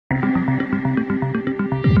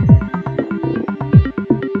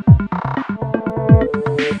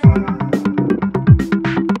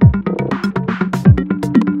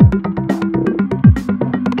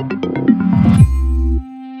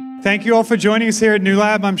Thank you all for joining us here at New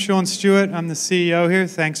Lab. I'm Sean Stewart. I'm the CEO here.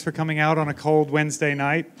 Thanks for coming out on a cold Wednesday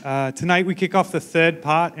night. Tonight we kick off the third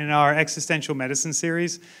part in our Existential Medicine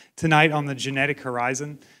series, tonight on the genetic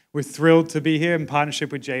horizon. We're thrilled to be here in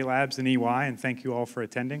partnership with J Labs and EY, and thank you all for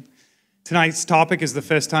attending. Tonight's topic is the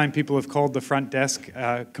first time people have called the front desk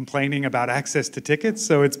complaining about access to tickets,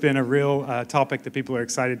 so it's been a real topic that people are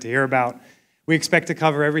excited to hear about. We expect to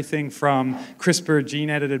cover everything from CRISPR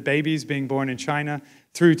gene-edited babies being born in China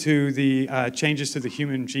through to the changes to the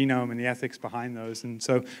human genome and the ethics behind those. And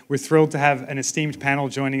so we're thrilled to have an esteemed panel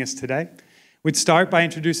joining us today. We'd start by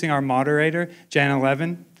introducing our moderator, Janna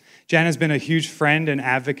Levin. Janna's been a huge friend and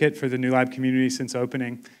advocate for the New Lab community since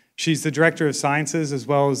opening. She's the Director of Sciences as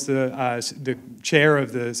well as the chair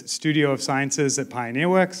of the Studio of Sciences at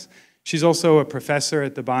PioneerWorks. She's also a professor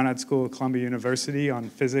at the Barnard School of Columbia University on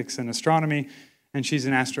physics and astronomy, and she's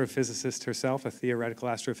an astrophysicist herself, a theoretical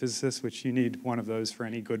astrophysicist, which you need one of those for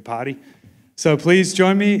any good party. So please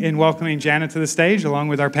join me in welcoming Janna to the stage along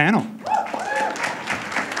with our panel.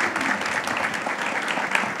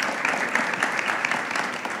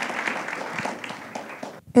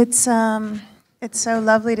 It's so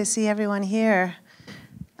lovely to see everyone here.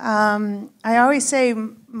 I always say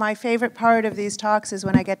my favorite part of these talks is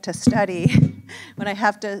when I get to study, when I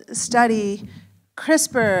have to study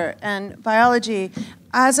CRISPR and biology.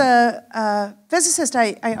 As a physicist,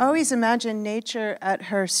 I always imagine nature at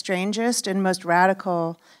her strangest and most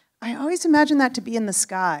radical. I always imagine that to be in the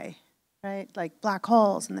sky, right? Like black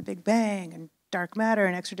holes and the Big Bang and dark matter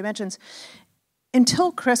and extra dimensions.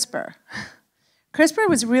 Until CRISPR. CRISPR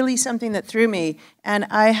was really something that threw me, and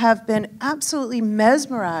I have been absolutely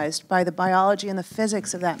mesmerized by the biology and the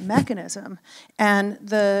physics of that mechanism and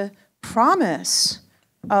the promise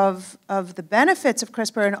of the benefits of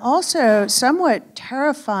CRISPR, and also somewhat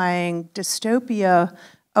terrifying dystopia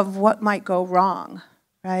of what might go wrong,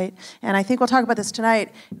 right? And I think we'll talk about this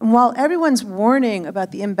tonight. And while everyone's warning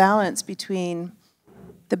about the imbalance between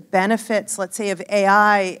the benefits, let's say, of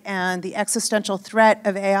AI and the existential threat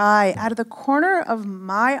of AI, out of the corner of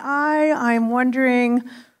my eye, I'm wondering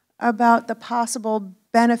about the possible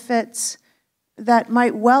benefits that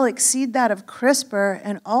might well exceed that of CRISPR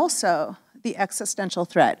and also the existential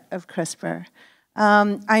threat of CRISPR.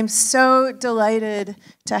 I'm so delighted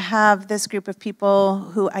to have this group of people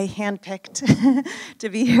who I handpicked to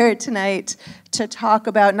be here tonight to talk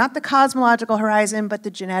about not the cosmological horizon, but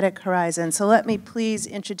the genetic horizon. So let me please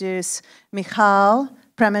introduce Michal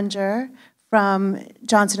Preminger from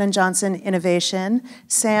Johnson & Johnson Innovation,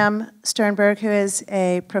 Sam Sternberg, who is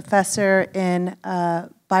a professor in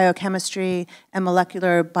biochemistry and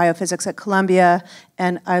molecular biophysics at Columbia,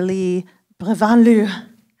 and Ali Brivanlou.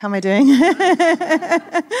 How am I doing?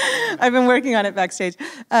 I've been working on it backstage.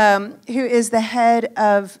 Who is the head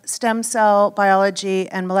of stem cell biology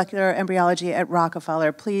and molecular embryology at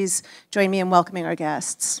Rockefeller. Please join me in welcoming our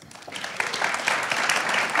guests.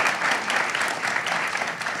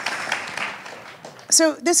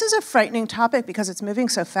 So this is a frightening topic because it's moving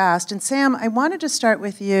so fast. And Sam, I wanted to start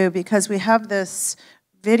with you because we have this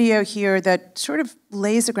video here that sort of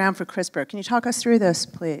lays the ground for CRISPR. Can you talk us through this,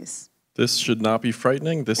 please? This should not be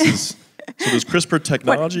frightening. This is, so there's CRISPR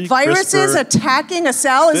technology. What, viruses attacking a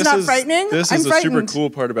cell is not frightening? This is the super cool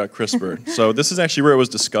part about CRISPR. So this is actually where it was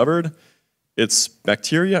discovered. It's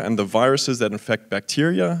bacteria and the viruses that infect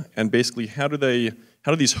bacteria, and basically how do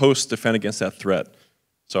these hosts defend against that threat?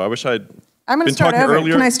 So I wish I'm going to start over.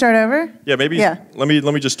 Earlier. Can I start over? Yeah, maybe. Yeah. Let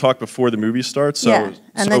me just talk before the movie starts. So,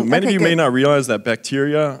 yeah. Many of you may not realize that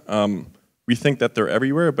bacteria. We think that they're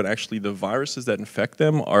everywhere, but actually the viruses that infect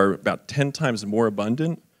them are about 10 times more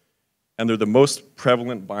abundant, and they're the most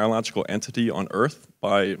prevalent biological entity on Earth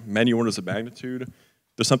by many orders of magnitude.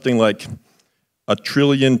 There's something like a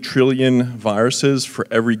trillion viruses for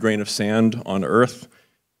every grain of sand on Earth.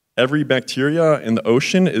 Every bacteria in the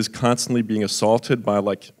ocean is constantly being assaulted by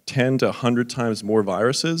like 10 to 100 times more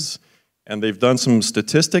viruses, and they've done some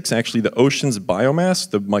statistics. Actually, the ocean's biomass,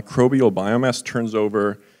 the microbial biomass, turns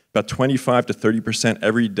over about 25 to 30%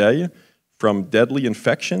 every day from deadly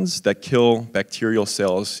infections that kill bacterial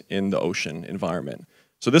cells in the ocean environment.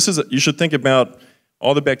 So you should think about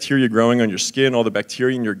all the bacteria growing on your skin, all the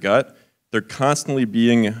bacteria in your gut. They're constantly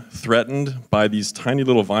being threatened by these tiny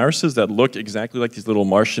little viruses that look exactly like these little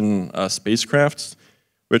Martian spacecrafts,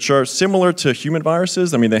 which are similar to human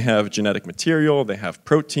viruses. I mean, they have genetic material, they have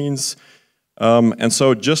proteins, and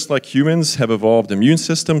so just like humans have evolved immune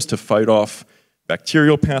systems to fight off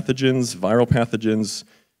bacterial pathogens, viral pathogens,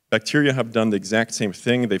 bacteria have done the exact same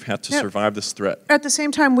thing. They've had to survive this threat. At the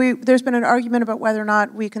same time, there's been an argument about whether or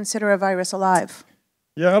not we consider a virus alive.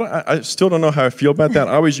 Yeah, I still don't know how I feel about that.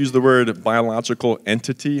 I always use the word biological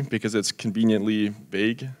entity because it's conveniently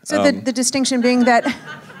vague. So the distinction being that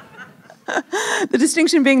the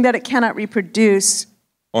distinction being that it cannot reproduce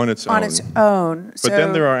on its own. But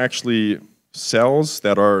then there are actually cells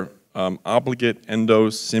that are obligate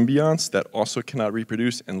endosymbionts that also cannot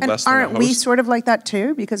reproduce unless they're a host. Aren't we sort of like that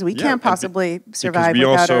too? Because we can't possibly survive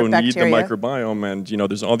without our bacteria. Because we also need the microbiome, and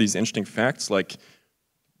there's all these interesting facts like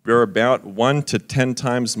we're about 1 to 10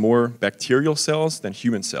 times more bacterial cells than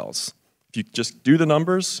human cells. If you just do the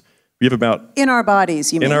numbers, we have about... In our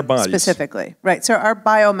bodies, you mean? In our bodies. Specifically. Right, so our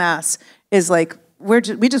biomass is like, we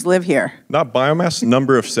just live here. Not biomass,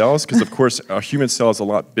 number of cells, because of course a human cell is a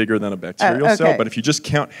lot bigger than a bacterial cell, but if you just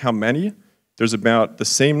count how many, there's about the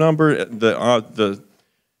same number. The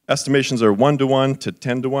estimations are 1 to 1 to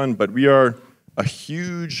 10 to 1, but we are a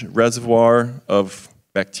huge reservoir of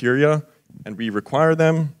bacteria, and we require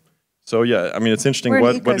them. So yeah, I mean, it's interesting,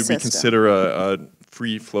 what do we consider a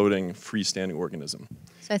free-floating, freestanding organism?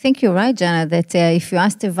 So I think you're right, Janna, that if you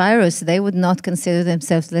asked a virus, they would not consider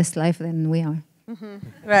themselves less life than we are. Mm-hmm.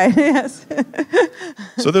 Right, yes.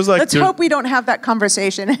 So let's hope we don't have that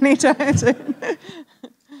conversation anytime soon.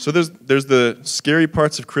 So there's the scary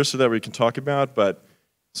parts of CRISPR that we can talk about, but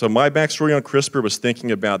so my backstory on CRISPR was thinking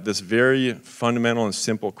about this very fundamental and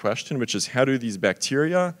simple question, which is how do these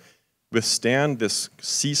bacteria withstand this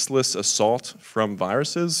ceaseless assault from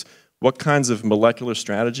viruses? What kinds of molecular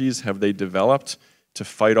strategies have they developed to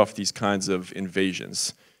fight off these kinds of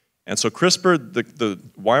invasions? And so CRISPR, the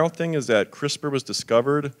wild thing is that CRISPR was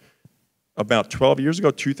discovered about 12 years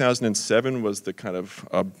ago. 2007 was the kind of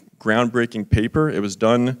groundbreaking paper. It was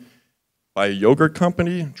done by a yogurt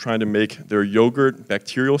company trying to make their yogurt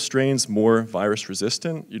bacterial strains more virus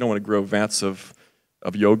resistant. You don't want to grow vats of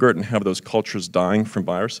yogurt and have those cultures dying from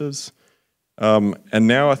viruses. And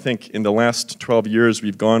now I think in the last 12 years,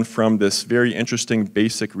 we've gone from this very interesting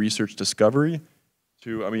basic research discovery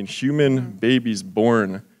to, human babies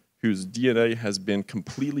born whose DNA has been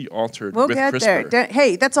completely altered with CRISPR. We'll get there.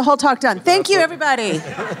 Hey, that's a whole talk done. Thank you, everybody.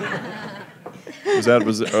 Are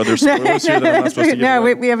there spoilers here that I'm not supposed to give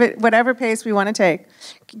away? We have it whatever pace we want to take.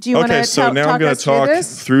 Do you want to talk us through this? Okay, so now I'm going to talk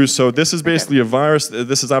through. So this is basically a virus.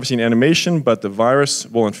 This is obviously an animation, but the virus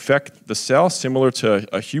will infect the cell, similar to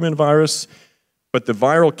a human virus. But the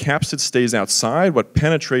viral capsid stays outside. What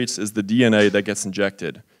penetrates is the DNA that gets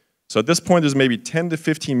injected. So at this point, there's maybe 10 to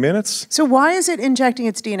 15 minutes. So why is it injecting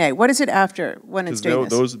its DNA? What is it after when it's doing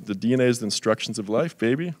this? The DNA is the instructions of life,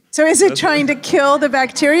 baby. So is it trying to kill the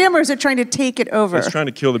bacterium, or is it trying to take it over? It's trying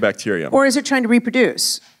to kill the bacterium. Or is it trying to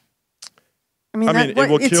reproduce? It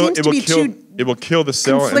will kill the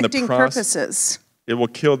cell in the conflicting purposes. It will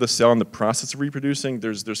kill the cell in the process of reproducing.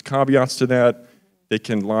 There's caveats to that. They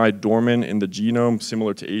can lie dormant in the genome,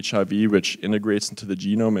 similar to HIV, which integrates into the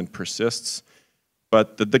genome and persists.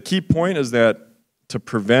 But the key point is that to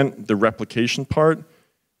prevent the replication part,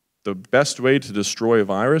 the best way to destroy a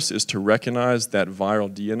virus is to recognize that viral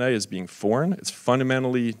DNA as being foreign. It's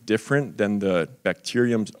fundamentally different than the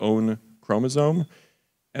bacterium's own chromosome.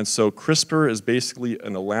 And so CRISPR is basically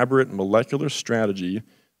an elaborate molecular strategy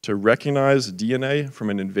to recognize DNA from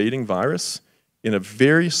an invading virus in a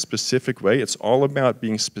very specific way. It's all about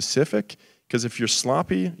being specific, because if you're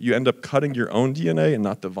sloppy, you end up cutting your own DNA and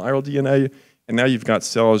not the viral DNA, and now you've got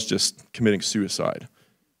cells just committing suicide.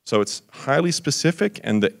 So it's highly specific,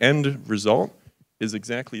 and the end result is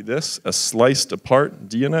exactly this, a sliced apart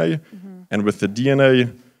DNA, and with the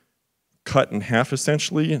DNA cut in half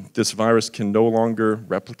essentially, this virus can no longer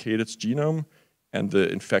replicate its genome, and the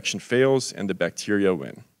infection fails, and the bacteria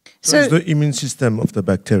win. So it's the immune system of the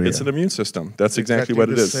bacteria. It's an immune system. That's exactly what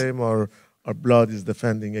it is. Same, our blood is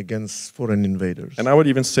defending against foreign invaders. And I would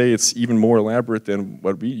even say it's even more elaborate than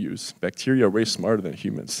what we use. Bacteria are way smarter than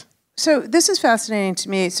humans. So this is fascinating to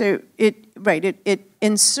me. So it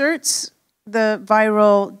inserts the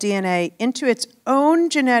viral DNA into its own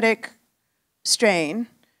genetic strain,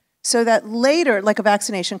 so that later, like a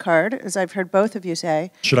vaccination card, as I've heard both of you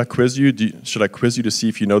say. Should I quiz you? Should I quiz you to see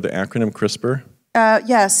if you know the acronym CRISPR?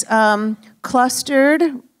 Yes, clustered,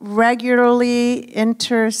 regularly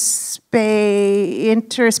interspaced.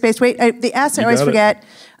 Wait, the S I always forget.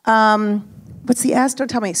 What's the S? Don't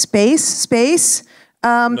tell me. Space.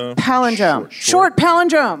 No. Palindrome. Short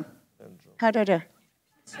palindrome. How do I do?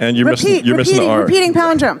 And you're missing the R. Repeating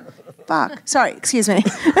palindrome. Fuck. Sorry. Excuse me.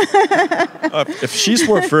 If she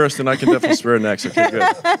swore first, then I can definitely swear next. Okay, good.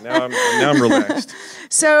 Now I'm relaxed.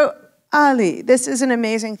 So, Ali, this is an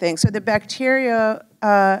amazing thing. So the bacteria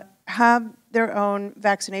have their own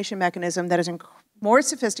vaccination mechanism that is more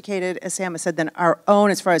sophisticated, as Sam has said, than our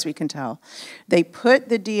own as far as we can tell. They put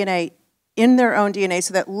the DNA in their own DNA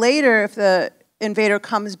so that later, if the invader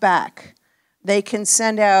comes back, they can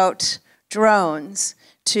send out drones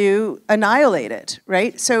to annihilate it,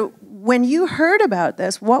 right? So when you heard about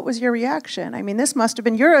this, what was your reaction? I mean, this must have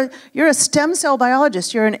been, you're a stem cell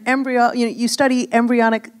biologist, you're an embryo, you study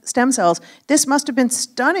embryonic stem cells. This must have been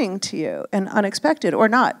stunning to you and unexpected, or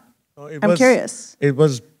not? I'm curious. It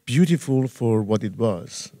was beautiful for what it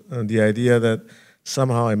was. The idea that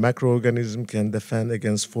somehow a macroorganism can defend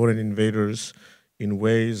against foreign invaders in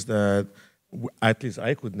ways that at least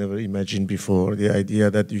I could never imagine before. The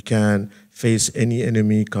idea that you can face any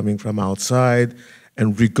enemy coming from outside,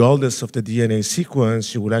 and regardless of the DNA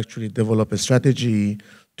sequence, you will actually develop a strategy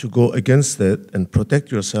to go against it and protect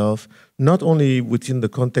yourself, not only within the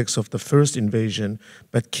context of the first invasion,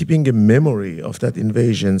 but keeping a memory of that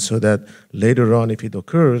invasion so that later on, if it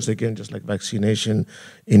occurs, again, just like vaccination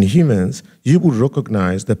in humans, you will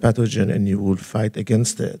recognize the pathogen and you will fight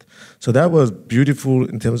against it. So that was beautiful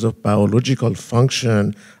in terms of biological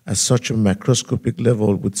function at such a macroscopic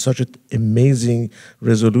level with such an amazing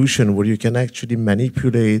resolution where you can actually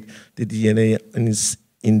manipulate the DNA in its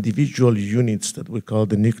individual units that we call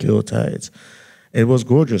the nucleotides. It was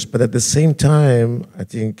gorgeous, but at the same time, I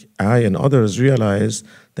think I and others realized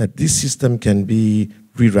that this system can be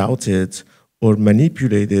rerouted or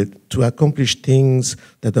manipulated to accomplish things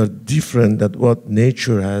that are different than what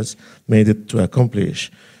nature has made it to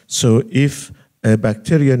accomplish. So if a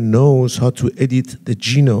bacteria knows how to edit the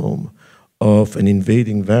genome of an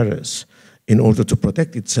invading virus in order to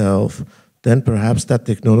protect itself, then perhaps that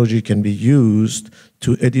technology can be used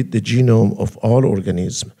to edit the genome of all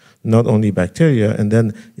organisms, not only bacteria, and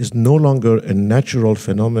then is no longer a natural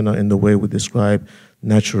phenomena in the way we describe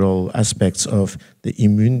natural aspects of the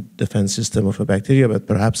immune defense system of a bacteria, but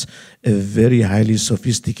perhaps a very highly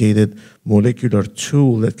sophisticated molecular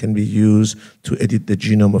tool that can be used to edit the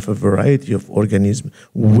genome of a variety of organisms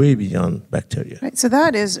way beyond bacteria. Right, so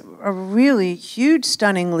that is a really huge,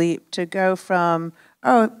 stunning leap to go from,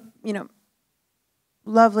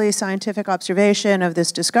 lovely scientific observation of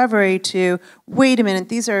this discovery to, wait a minute,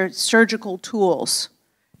 these are surgical tools.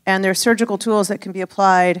 And they're surgical tools that can be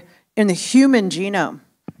applied in the human genome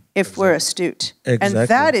if we're astute. Exactly. And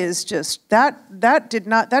that is just, that did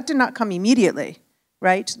not come immediately,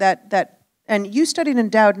 right? And you studied in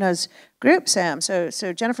Doudna's group, Sam. So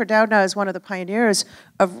Jennifer Doudna is one of the pioneers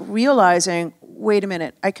of realizing, wait a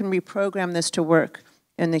minute, I can reprogram this to work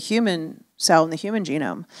in the human cell, in the human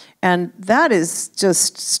genome. And that is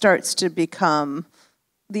just starts to become,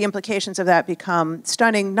 the implications of that become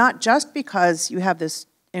stunning, not just because you have this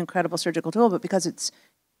incredible surgical tool, but because it's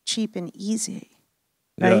cheap and easy,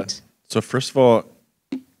 right? Yeah. So first of all,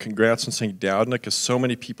 congrats on saying Doudna, because so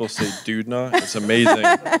many people say Doudna. It's amazing.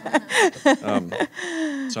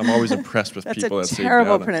 So I'm always impressed with people that say Doudna. That's a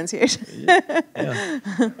terrible pronunciation.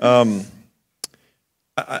 Yeah.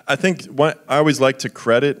 I think I always like to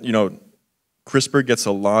credit, CRISPR gets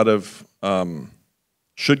a lot of,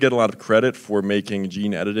 should get a lot of credit for making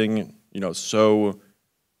gene editing, so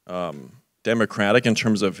democratic in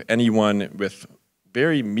terms of anyone with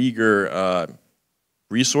very meager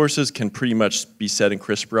resources can pretty much be setting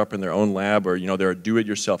CRISPR up in their own lab, or there are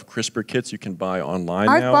do-it-yourself CRISPR kits you can buy online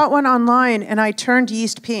now. I bought one online and I turned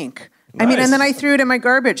yeast pink. Nice. And then I threw it in my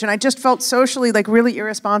garbage, and I just felt socially really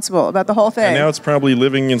irresponsible about the whole thing. And now it's probably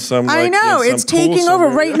living in some. I know it's taking over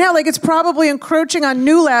right now. It's probably encroaching on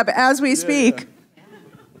New Lab as we speak. Yeah.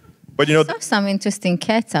 But I saw some interesting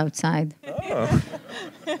cats outside. Oh.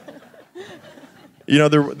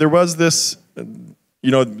 There was this.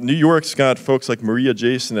 New York's got folks like Maria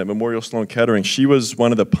Jason at Memorial Sloan Kettering. She was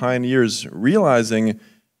one of the pioneers realizing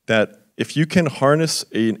that if you can harness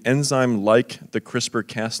an enzyme like the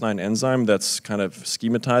CRISPR-Cas9 enzyme that's kind of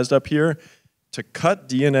schematized up here to cut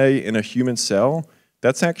DNA in a human cell,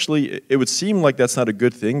 that's actually, it would seem like that's not a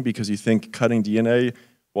good thing because you think cutting DNA,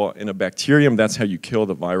 well, in a bacterium, that's how you kill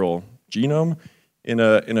the viral genome. In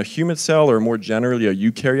a human cell, or more generally a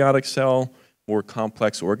eukaryotic cell, more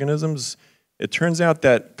complex organisms, it turns out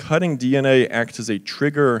that cutting DNA acts as a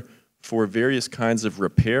trigger for various kinds of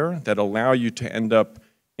repair that allow you to end up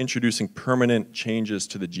introducing permanent changes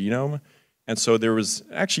to the genome. And so there was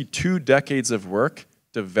actually 2 decades of work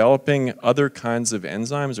developing other kinds of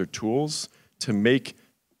enzymes or tools to make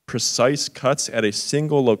precise cuts at a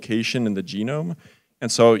single location in the genome.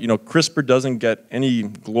 And so, CRISPR doesn't get any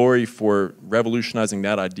glory for revolutionizing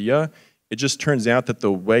that idea. It just turns out that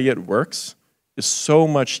the way it works is so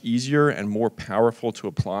much easier and more powerful to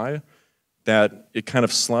apply that it kind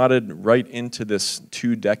of slotted right into this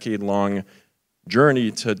 2-decade-long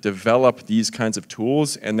journey to develop these kinds of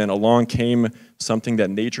tools, and then along came something that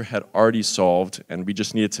nature had already solved, and we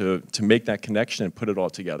just needed to make that connection and put it all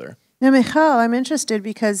together. Now, Michal, I'm interested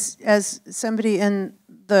because as somebody in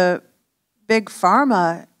the big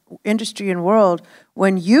pharma industry and world,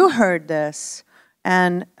 when you heard this,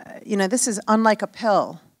 and this is unlike a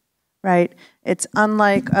pill, right? It's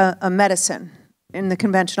unlike a medicine in the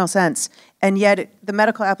conventional sense, and yet the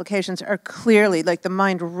medical applications are clearly, like, the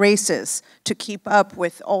mind races to keep up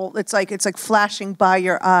with all. It's like flashing by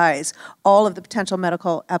your eyes all of the potential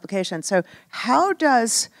medical applications. So how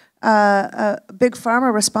does big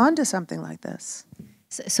pharma respond to something like this?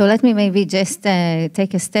 So let me maybe just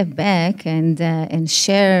take a step back and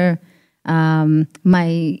share my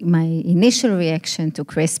initial reaction to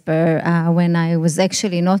CRISPR when I was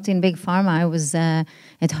actually not in big pharma. I was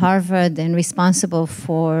at Harvard and responsible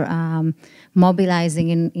for mobilizing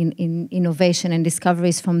in innovation and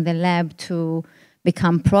discoveries from the lab to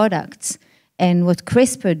become products. And what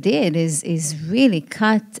CRISPR did is really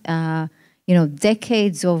cut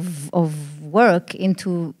decades of work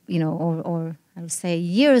into, or I would say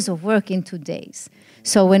years of work into days.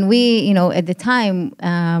 So when we, at the time,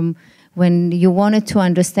 when you wanted to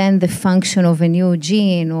understand the function of a new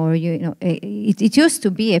gene, or it used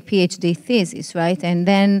to be a PhD thesis, right? And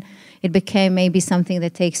then it became maybe something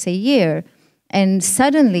that takes a year. And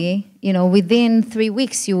suddenly, within 3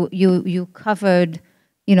 weeks, you covered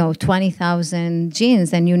 20,000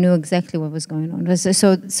 genes, and you knew exactly what was going on.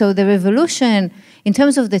 So the revolution, in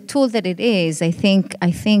terms of the tool that it is, I think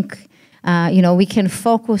we can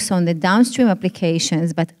focus on the downstream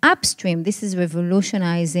applications, but upstream, this is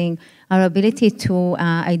revolutionizing our ability to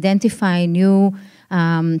identify new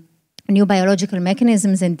biological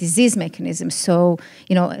mechanisms and disease mechanisms. So,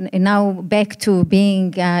 and now back to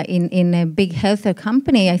being in a big healthcare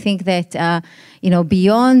company, I think that,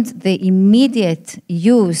 beyond the immediate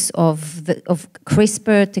use of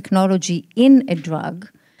CRISPR technology in a drug,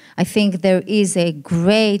 I think there is a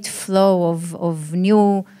great flow of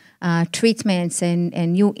new treatments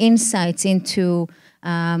and new insights into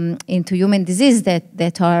human disease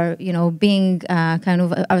that are being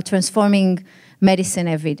are transforming medicine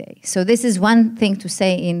every day. So this is one thing to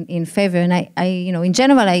say in favor, and I in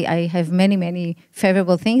general I have many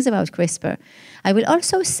favorable things about CRISPR. I will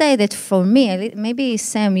also say that for me, maybe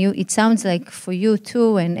Sam, it sounds like for you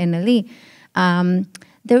too, and Ali,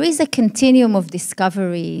 there is a continuum of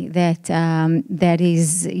discovery that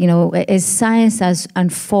is, as science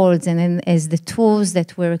unfolds and as the tools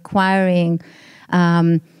that we're acquiring,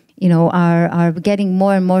 are getting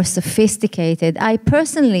more and more sophisticated. I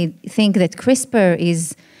personally think that CRISPR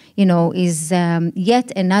is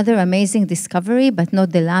yet another amazing discovery, but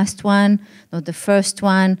not the last one, not the first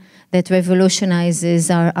one, that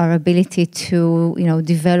revolutionizes our ability to,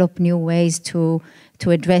 develop new ways to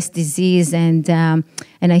address disease, and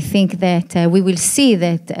I think that we will see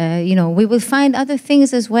that we will find other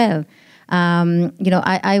things as well.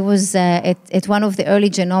 I was at one of the early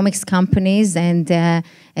genomics companies, and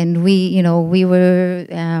we were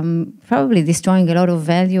probably destroying a lot of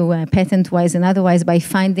value, patent-wise and otherwise, by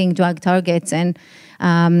finding drug targets, and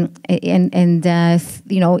in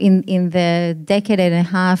the decade and a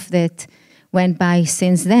half that went by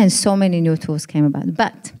since then, so many new tools came about.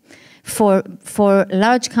 But for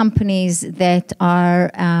large companies that are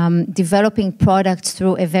developing products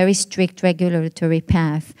through a very strict regulatory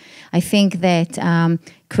path, I think that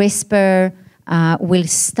CRISPR will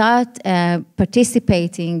start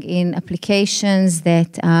participating in applications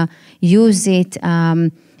that use it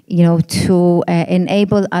to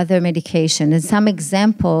enable other medication. And some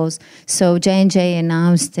examples, so J&J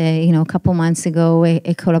announced, a couple months ago,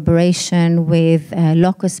 a collaboration with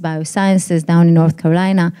Locus Biosciences down in North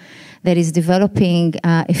Carolina that is developing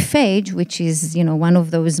a phage, which is, one of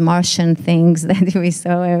those Martian things that we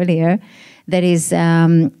saw earlier, that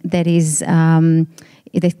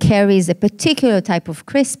carries a particular type of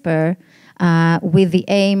CRISPR with the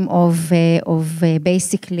aim of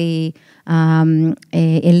basically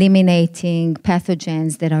eliminating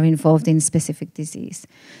pathogens that are involved in specific disease.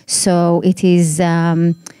 So it is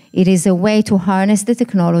a way to harness the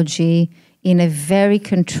technology in a very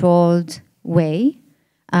controlled way.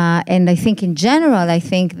 And I think in general, I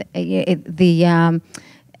think the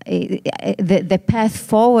path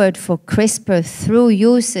forward for CRISPR through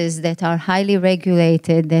uses that are highly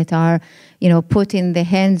regulated, that are put in the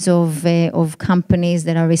hands of companies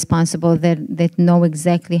that are responsible, that know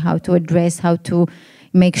exactly how to address, how to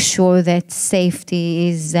make sure that safety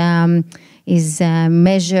is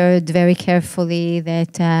measured very carefully,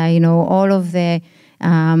 that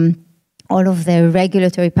all all of the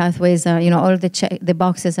regulatory pathways are, all the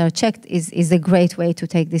boxes are checked, is a great way to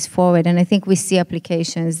take this forward. And I think we see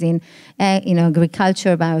applications in,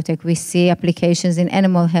 agriculture, biotech. We see applications in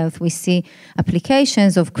animal health. We see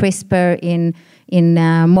applications of CRISPR in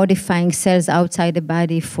modifying cells outside the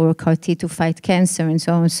body for CAR-T to fight cancer and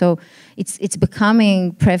so on. So it's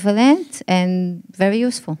becoming prevalent and very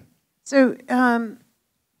useful. So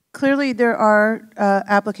clearly there are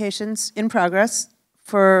applications in progress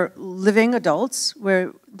for living adults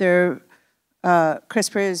where their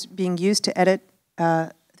CRISPR is being used to edit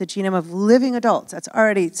the genome of living adults. That's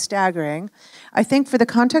already staggering. I think for the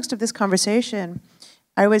context of this conversation,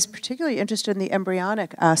 I was particularly interested in the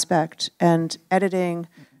embryonic aspect and editing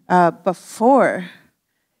before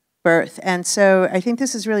birth. And so I think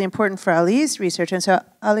this is really important for Ali's research. And so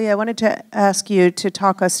Ali, I wanted to ask you to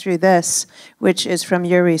talk us through this, which is from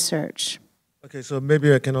your research. Okay, so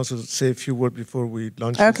maybe I can also say a few words before we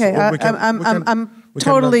launch. Okay, I'm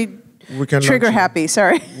totally trigger happy.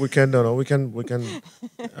 Sorry. We can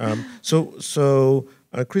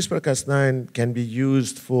CRISPR-Cas9 can be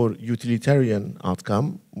used for utilitarian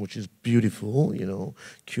outcome, which is beautiful.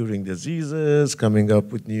 Curing diseases, coming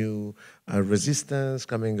up with new resistance,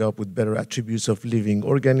 coming up with better attributes of living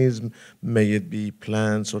organisms, may it be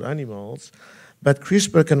plants or animals. But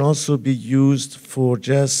CRISPR can also be used for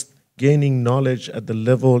just gaining knowledge at the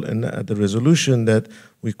level and at the resolution that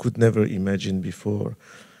we could never imagine before.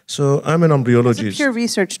 So I'm an embryologist. It's a pure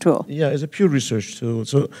research tool. Yeah, it's a pure research tool.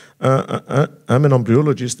 So I'm an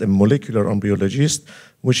embryologist, a molecular embryologist,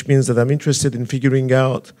 which means that I'm interested in figuring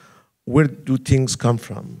out where do things come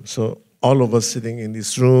from. So all of us sitting in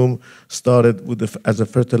this room started with as a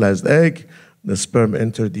fertilized egg. The sperm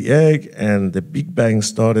entered the egg, and the Big Bang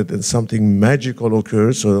started, and something magical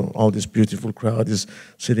occurred. So all this beautiful crowd is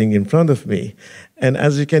sitting in front of me. And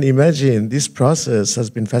as you can imagine, this process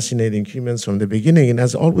has been fascinating humans from the beginning and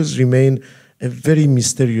has always remained a very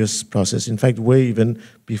mysterious process. In fact, way even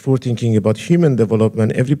before thinking about human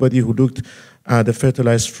development, everybody who looked at the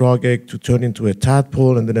fertilized frog egg to turn into a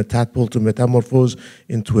tadpole, and then a tadpole to metamorphose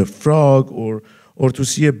into a frog, or to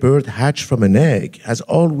see a bird hatch from an egg, has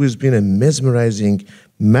always been a mesmerizing,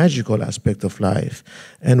 magical aspect of life.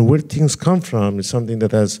 And where things come from is something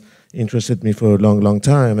that has interested me for a long, long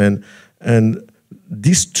time. And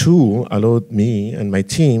this tool allowed me and my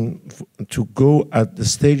team to go at the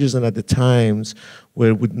stages and at the times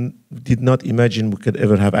where we did not imagine we could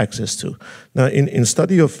ever have access to. Now, in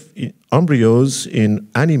study of embryos in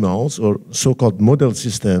animals or so-called model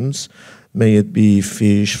systems, may it be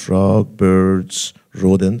fish, frog, birds,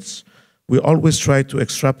 rodents, we always try to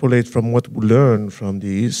extrapolate from what we learn from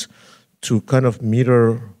these to kind of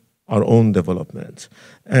mirror our own development.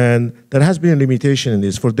 And there has been a limitation in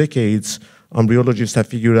this. For decades, embryologists have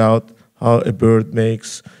figured out how a bird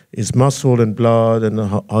makes its muscle and blood, and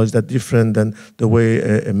how is that different than the way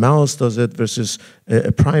a mouse does it versus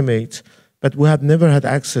a primate. But we have never had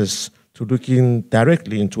access to looking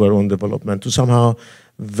directly into our own development, to somehow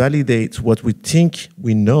validate what we think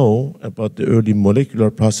we know about the early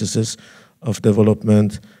molecular processes of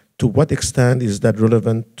development. To what extent is that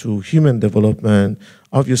relevant to human development?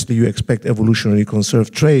 Obviously, you expect evolutionary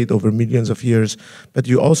conserved trait over millions of years, but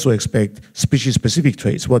you also expect species-specific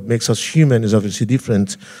traits. What makes us human is obviously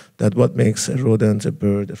different than what makes a rodent, a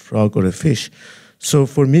bird, a frog, or a fish. So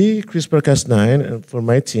for me, CRISPR-Cas9, and for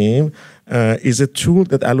my team, is a tool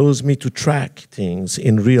that allows me to track things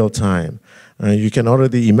in real time. You can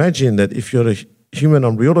already imagine that if you're a human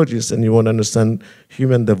embryologist and you want to understand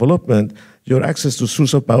human development, your access to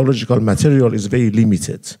source of biological material is very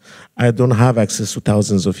limited. I don't have access to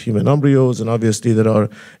thousands of human embryos, and obviously there are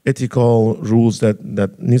ethical rules that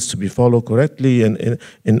needs to be followed correctly and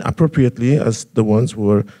appropriately, as the ones we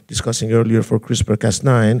were discussing earlier for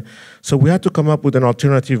CRISPR-Cas9. So we had to come up with an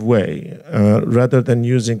alternative way, rather than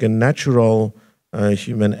using a natural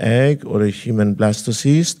human egg or a human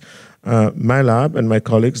blastocyst. My lab and my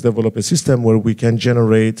colleagues developed a system where we can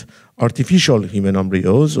generate artificial human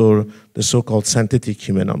embryos, or the so-called synthetic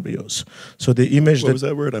human embryos. So the image What was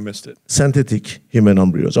that word? I missed it. Synthetic human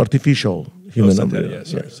embryos, artificial human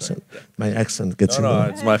embryos. Yeah, sorry. My accent gets in No, there.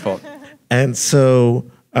 it's my fault. And so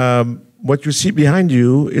what you see behind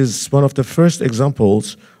you is one of the first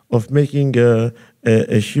examples of making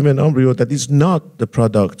a human embryo that is not the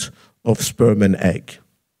product of sperm and egg.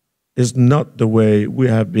 Is not the way we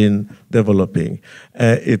have been developing.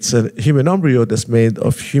 It's a human embryo that's made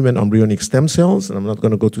of human embryonic stem cells, and I'm not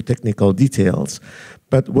going to go to technical details.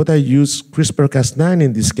 But what I use CRISPR-Cas9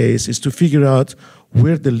 in this case is to figure out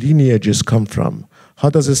where the lineages come from. How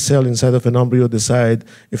does a cell inside of an embryo decide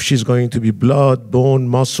if she's going to be blood, bone,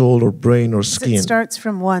 muscle, or brain, or skin? It starts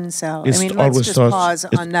from one cell. It I mean, let's always just starts- pause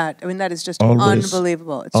it on that. I mean, that is just always-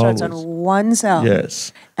 unbelievable. It starts on always. one cell.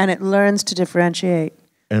 Yes. And it learns to differentiate,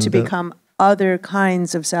 And to then- become other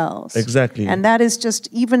kinds of cells. Exactly. And that is just,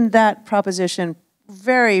 even that proposition,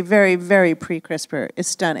 very, very, very pre-CRISPR, is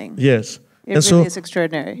stunning. Yes. It really is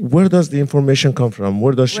extraordinary. Where does the information come from?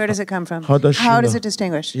 Where does Where does it come from? How does she know? it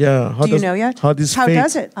distinguish? Yeah. Do you know yet? How does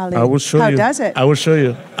it, Ali? I will show How you. does it? I will show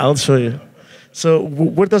you. I'll show you. So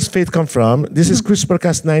where does fate come from? This is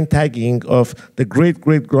CRISPR-Cas9 tagging of the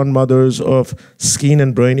great-great-grandmothers of skin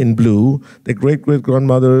and brain in blue, the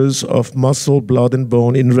great-great-grandmothers of muscle, blood, and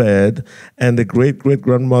bone in red, and the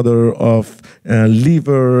great-great-grandmother of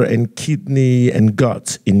liver and kidney and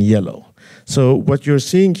gut in yellow. So what you're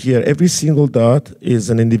seeing here, every single dot is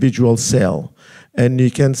an individual cell. And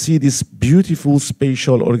you can see this beautiful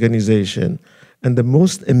spatial organization. And the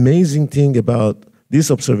most amazing thing about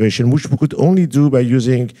this observation, which we could only do by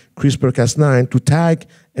using CRISPR-Cas9 to tag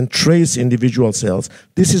and trace individual cells.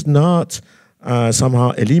 This is not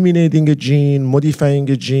somehow eliminating a gene, modifying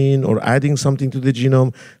a gene, or adding something to the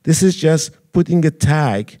genome. This is just putting a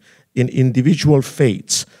tag in individual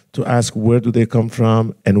fates to ask where do they come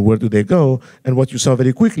from and where do they go. And what you saw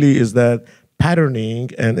very quickly is that patterning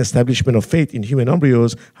and establishment of fate in human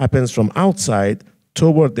embryos happens from outside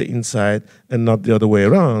toward the inside and not the other way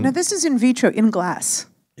around. Now, this is in vitro, in glass.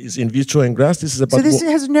 Is in vitro and grass. This is about. So this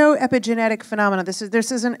has no epigenetic phenomena. This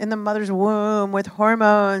isn't in the mother's womb with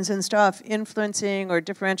hormones and stuff influencing or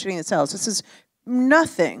differentiating the cells. This is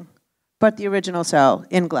nothing but the original cell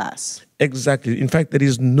in glass. Exactly. In fact, there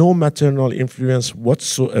is no maternal influence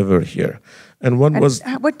whatsoever here. And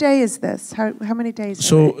what day is this? How many days?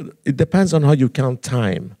 So it depends on how you count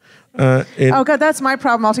time. Oh God, that's my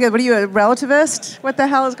problem altogether. What are you, a relativist? What the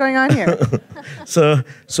hell is going on here?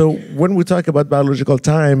 So when we talk about biological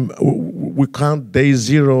time, we count day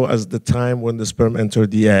zero as the time when the sperm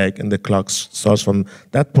entered the egg, and the clock starts from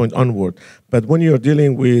that point onward. But when you're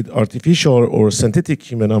dealing with artificial or synthetic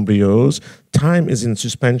human embryos, time is in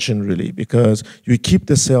suspension, really, because you keep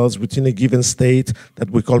the cells within a given state that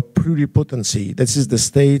we call pluripotency. This is the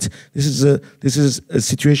state, this is a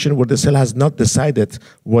situation where the cell has not decided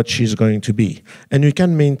what she's going to be. And you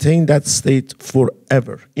can maintain that state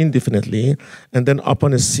forever, indefinitely, and then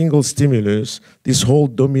upon a single stimulus, this whole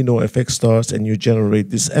domino effect starts, and you generate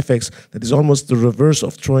these effects that is almost the reverse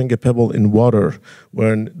of throwing a pebble in water.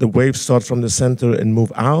 When the waves start from the center and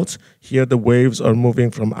move out, here the waves are moving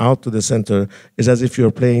from out to the center. It's as if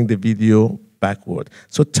you're playing the video backward.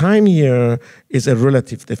 So time here is a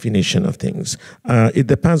relative definition of things. It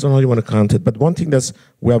depends on how you want to count it. But one thing that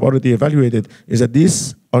we have already evaluated is that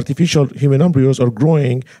these artificial human embryos are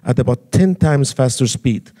growing at about 10 times faster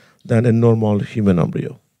speed than a normal human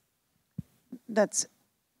embryo. That's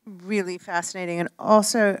really fascinating. And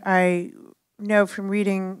also, I know from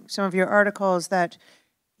reading some of your articles that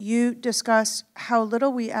you discuss how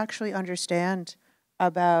little we actually understand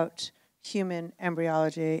about human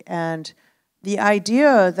embryology, and the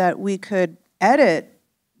idea that we could edit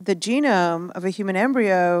the genome of a human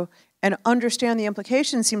embryo and understand the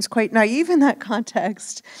implications seems quite naive in that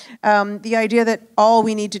context. The idea that all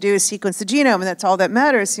we need to do is sequence the genome and that's all that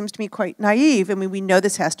matters seems to me quite naive. I mean, we know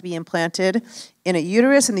this has to be implanted in a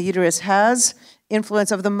uterus, and the uterus has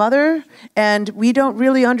influence of the mother, and we don't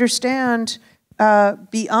really understand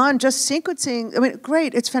beyond just sequencing. I mean,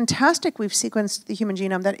 great, it's fantastic we've sequenced the human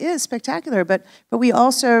genome. That is spectacular, but we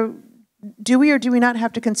also, do we or do we not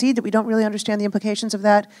have to concede that we don't really understand the implications of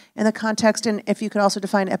that in the context, and if you could also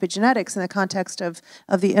define epigenetics in the context of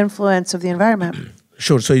the influence of the environment?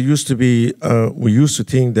 Sure. So it used to be, we used to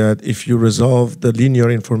think that if you resolve the linear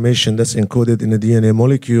information that's encoded in a DNA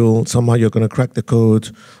molecule, somehow you're going to crack the code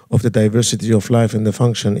of the diversity of life and the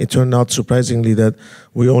function. It turned out, surprisingly, that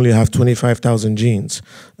we only have 25,000 genes.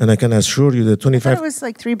 And I can assure you that 25... I thought it was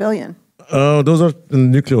like 3 billion. Oh, those are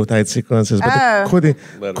nucleotide sequences, but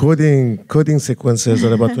the coding sequences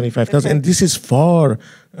are about 25,000. Okay. And this is far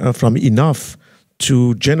from enough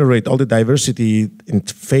to generate all the diversity in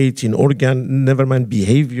fate, in organ, never mind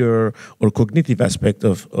behavior or cognitive aspect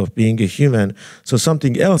of being a human. So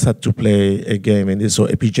something else had to play a game in this. So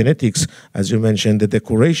epigenetics, as you mentioned, the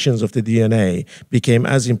decorations of the DNA became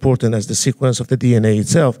as important as the sequence of the DNA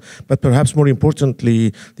itself, but perhaps more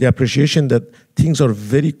importantly, the appreciation that things are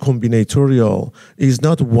very combinatorial. It's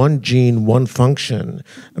not one gene, one function,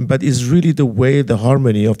 but it's really the way the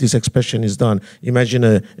harmony of this expression is done. Imagine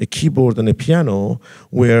a keyboard and a piano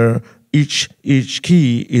where each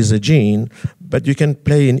key is a gene, but you can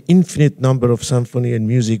play an infinite number of symphony and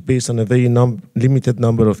music based on a very limited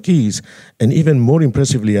number of keys. And even more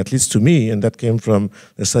impressively, at least to me, and that came from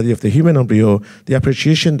the study of the human embryo, the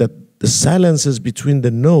appreciation that the silences between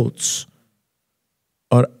the notes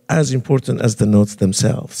are as important as the notes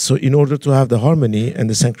themselves. So in order to have the harmony and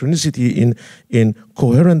the synchronicity in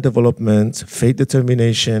coherent development, fate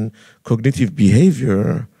determination, cognitive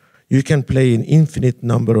behavior, you can play an infinite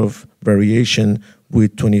number of variation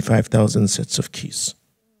with 25,000 sets of keys.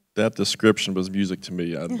 That description was music to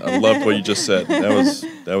me. I loved what you just said.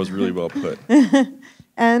 That was really well put.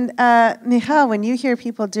 And Michal, when you hear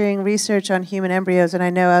people doing research on human embryos, and I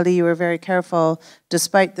know, Ali, you were very careful,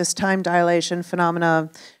 despite this time dilation phenomenon,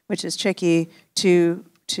 which is tricky, to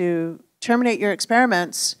terminate your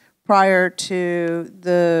experiments prior to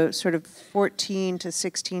the sort of 14 to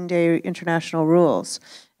 16-day international rules.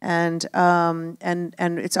 And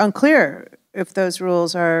it's unclear if those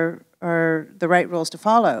rules are the right rules to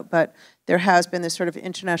follow, but there has been this sort of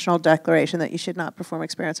international declaration that you should not perform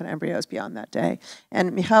experiments on embryos beyond that day.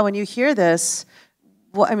 And Michal, when you hear this,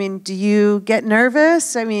 I mean, do you get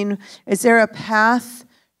nervous? I mean, is there a path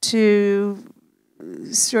to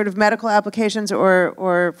sort of medical applications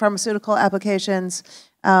or pharmaceutical applications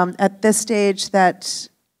at this stage that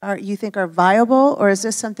you think are viable, or is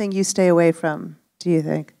this something you stay away from, do you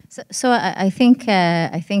think? So I think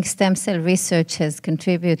stem cell research has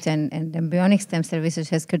contributed, and embryonic stem cell research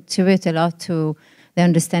has contributed a lot to the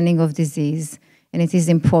understanding of disease, and it is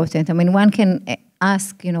important. I mean, one can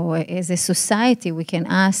ask, you know, as a society, we can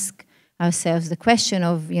ask ourselves the question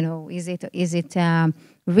of, you know, is it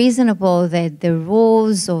reasonable that the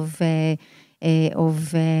rules of the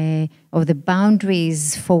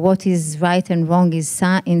boundaries for what is right and wrong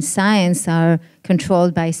in science are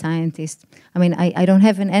controlled by scientists? I mean, I don't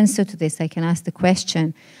have an answer to this. I can ask the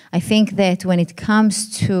question. I think that when it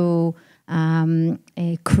comes to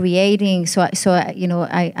creating, you know,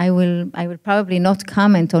 I will probably not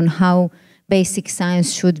comment on how basic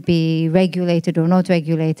science should be regulated or not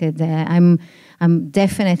regulated. I'm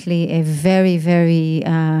definitely a very, very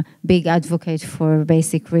big advocate for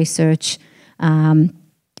basic research. And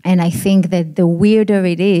I think that the weirder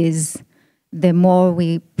it is, the more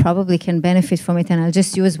we probably can benefit from it. And I'll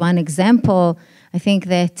just use one example. I think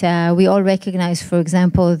that we all recognize, for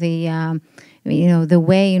example, the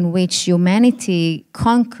way in which humanity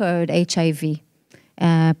conquered HIV,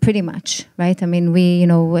 pretty much, right? I mean,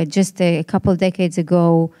 just a couple of decades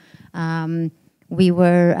ago, we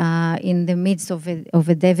were in the midst of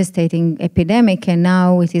a devastating epidemic, and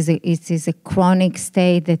now it is a chronic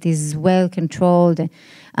state that is well controlled.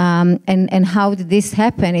 And how did this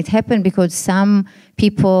happen? It happened because some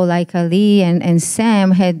people like Ali and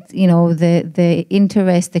Sam had, you know, the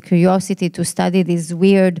interest, the curiosity to study these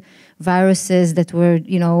weird viruses that were,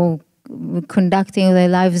 you know, conducting their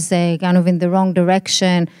lives kind of in the wrong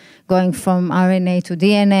direction, going from RNA to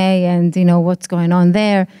DNA, and you know what's going on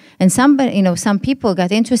there. And some people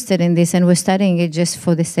got interested in this and were studying it just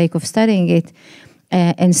for the sake of studying it.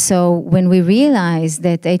 And so when we realized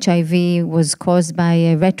that HIV was caused by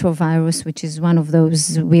a retrovirus, which is one of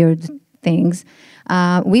those weird things,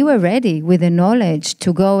 we were ready with the knowledge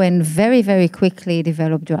to go and very, very quickly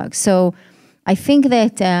develop drugs. So I think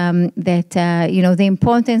that you know, the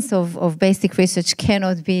importance of basic research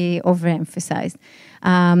cannot be overemphasized.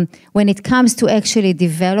 When it comes to actually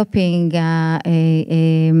developing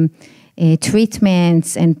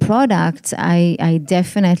treatments and products, I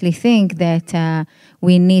definitely think that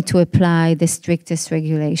we need to apply the strictest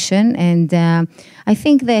regulation. And I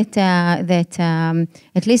think that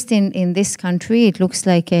at least in this country, it looks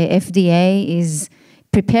like FDA is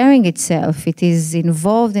preparing itself. It is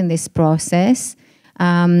involved in this process,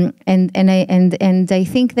 and I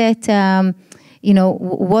think that you know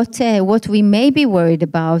what we may be worried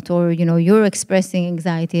about, or you know, you're expressing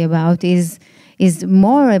anxiety about, is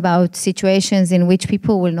more about situations in which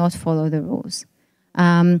people will not follow the rules.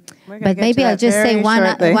 But maybe I'll just say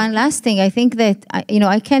one last thing. I think that you know,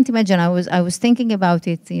 I can't imagine. I was thinking about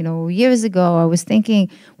it, you know, years ago. I was thinking,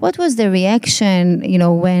 what was the reaction, you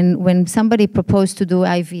know, when somebody proposed to do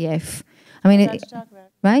IVF? I mean,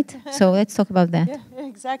 right? So let's talk about that. Yeah,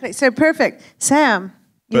 exactly. So perfect, Sam.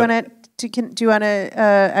 You want to? Do you want to?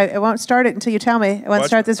 I won't start it until you tell me. I won't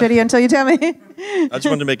start this video until you tell me. I just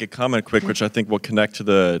wanted to make a comment quick, which I think will connect to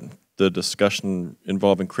the discussion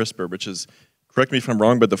involving CRISPR, which is, correct me if I'm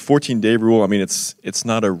wrong, but the 14-day rule, I mean, it's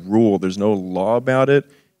not a rule. There's no law about it.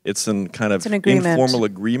 It's an informal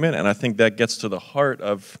agreement, and I think that gets to the heart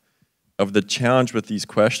of the challenge with these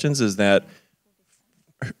questions, is that,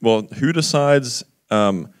 well, who decides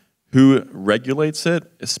who regulates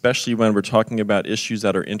it, especially when we're talking about issues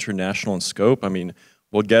that are international in scope. I mean,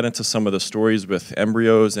 we'll get into some of the stories with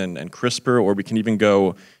embryos and CRISPR, or we can even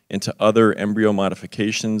go into other embryo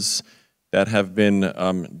modifications that have been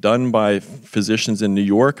done by physicians in New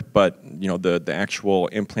York, but the actual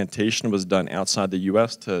implantation was done outside the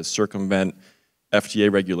US to circumvent FDA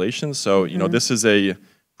regulations. So this is a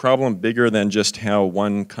problem bigger than just how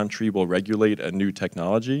one country will regulate a new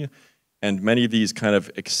technology. And many of these kind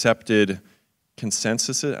of accepted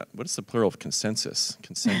consensus, what is the plural of consensus?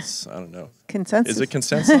 Consensus, I don't know. Consensus. Is it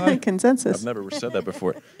consensus? Consensus. I've never said that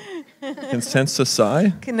before.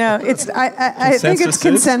 Consensus-I? No, I think it's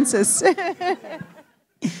consensus.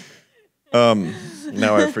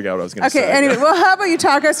 Now I forgot what I was going to say. Okay, anyway, well, how about you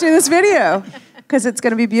talk us through this video? Because it's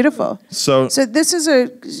going to be beautiful. So this is a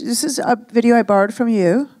video I borrowed from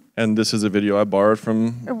you. And this is a video I borrowed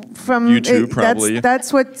from YouTube, probably.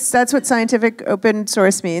 That's what scientific open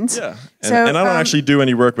source means. Yeah, and I don't actually do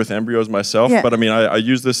any work with embryos myself, but I mean, I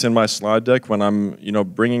use this in my slide deck when I'm,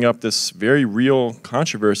 bringing up this very real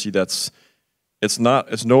controversy that's, it's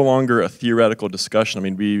no longer a theoretical discussion. I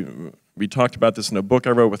mean, we talked about this in a book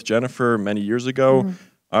I wrote with Jennifer many years ago. Mm-hmm.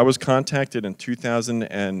 I was contacted in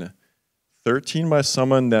 2013 by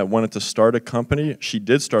someone that wanted to start a company. She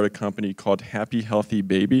did start a company called Happy Healthy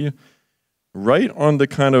Baby, right on the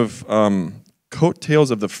kind of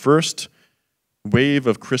coattails of the first wave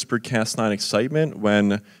of CRISPR-Cas9 excitement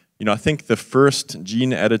when, I think the first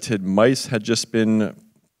gene-edited mice had just been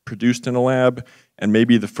produced in a lab, and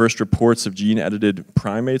maybe the first reports of gene-edited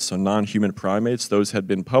primates, so non-human primates, those had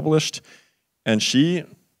been published. And she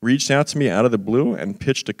reached out to me out of the blue and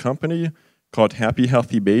pitched a company called Happy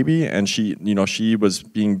Healthy Baby, and she was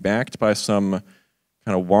being backed by some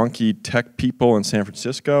kind of wonky tech people in San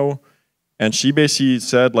Francisco, and she basically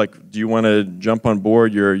said, like, do you want to jump on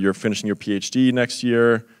board? You're finishing your Ph.D. next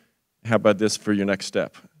year. How about this for your next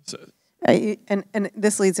step? So, and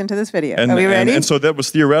this leads into this video. Are we ready? And so that was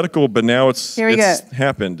theoretical, but now it's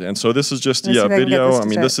happened. And so this is just a video. I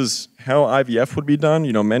mean, this is how IVF would be done.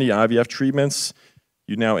 Many IVF treatments,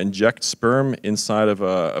 you now inject sperm inside of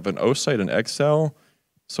an oocyte, an egg cell.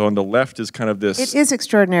 So on the left is kind of this. It is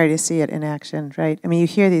extraordinary to see it in action, right? I mean, you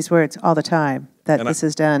hear these words all the time that this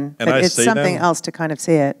is done, but it's something else to kind of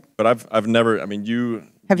see it. But I've never. I mean,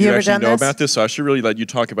 Have you ever actually done know this? about this? So I should really let you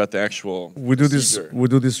talk about the actual. We do procedure. this. We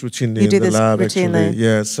do this routinely You do in the this lab. routinely. Actually,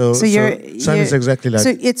 yeah. So sounds exactly like.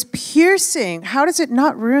 So it's piercing. How does it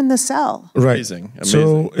not ruin the cell? Right. Amazing.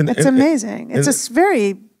 So it's amazing. It's a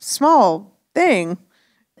very small thing.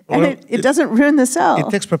 And it doesn't ruin the cell. It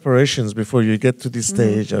takes preparations before you get to this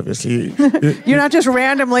stage, obviously. You're not just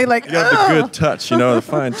randomly like, you have the good touch, the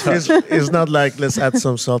fine touch. It's not like, let's add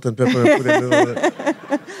some salt and pepper and put it in it.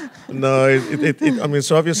 No, I mean,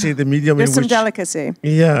 so obviously the medium There's in some which... delicacy.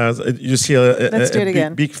 Yeah, you see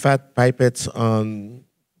a big fat pipette on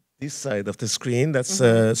this side of the screen. That's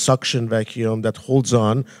a suction vacuum that holds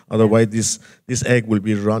on. Otherwise, this egg will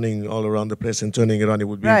be running all around the place and turning around. It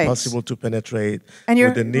would be impossible to penetrate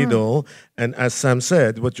with the needle. And as Sam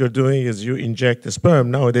said, what you're doing is you inject the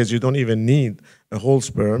sperm. Nowadays, you don't even need a whole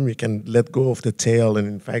sperm. You can let go of the tail and,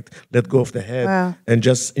 in fact, let go of the head and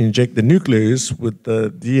just inject the nucleus with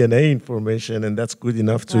the DNA information, and that's good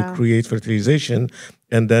enough to create fertilization.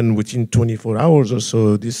 And then within 24 hours or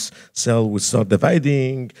so, this cell will start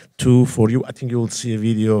dividing. For you, I think you will see a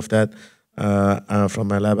video of that from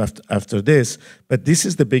my lab after this. But this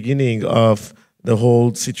is the beginning of the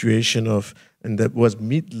whole situation of, and that was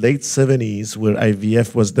late 70s where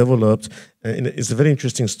IVF was developed. And it's a very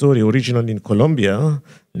interesting story, originally in Colombia,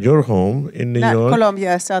 your home in New York. Not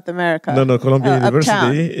Colombia, South America. No, Columbia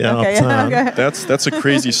University. Uptown. Uptown. Okay. That's a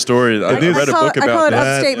crazy story. I read a book about that. I call it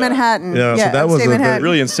Upstate Manhattan. Yeah, so that was a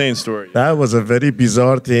really insane story. That was a very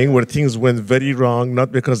bizarre thing where things went very wrong,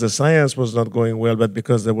 not because the science was not going well, but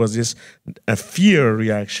because there was a fear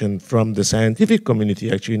reaction from the scientific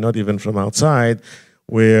community, actually, not even from outside,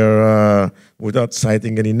 where, without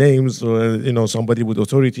citing any names, somebody with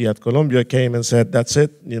authority at Columbia came and said, that's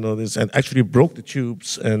it, and actually broke the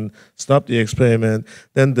tubes and stopped the experiment.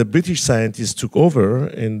 Then the British scientists took over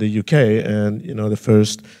in the UK, and, the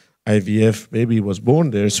first IVF baby was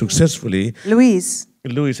born there successfully. Louise,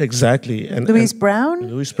 exactly. Louise Brown?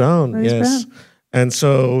 Louise Brown, yes. Brown. And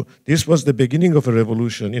so this was the beginning of a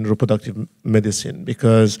revolution in reproductive medicine,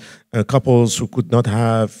 because couples who could not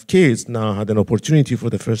have kids now had an opportunity for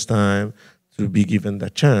the first time to be given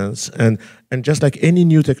that chance. And just like any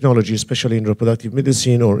new technology, especially in reproductive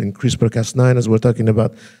medicine or in CRISPR-Cas9, as we're talking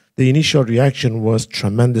about, the initial reaction was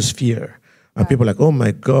tremendous fear. And people are like, oh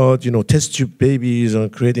my God, test tube babies are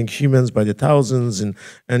creating humans by the thousands, and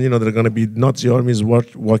they're going to be Nazi armies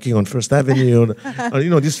walking on First Avenue,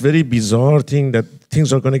 this very bizarre thing that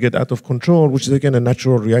things are going to get out of control, which is again a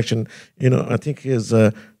natural reaction. I think is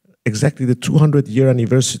exactly the 200-year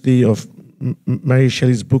anniversary of Mary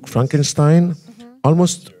Shelley's book Frankenstein,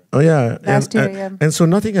 almost. Oh yeah, Last year, yeah. And so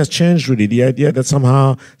nothing has changed really. The idea that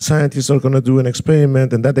somehow scientists are going to do an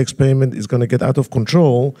experiment and that experiment is going to get out of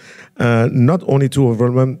control, not only to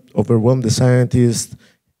overwhelm the scientist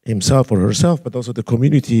himself or herself, but also the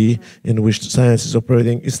community in which science is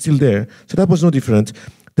operating is still there. So that was no different.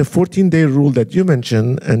 The 14-day rule that you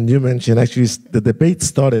mentioned, actually the debate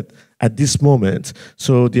started at this moment.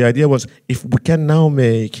 So the idea was, if we can now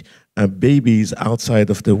make babies outside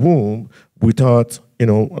of the womb without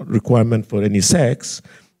requirement for any sex,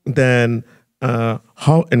 then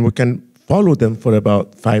and we can follow them for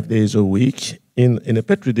about 5 days a week in a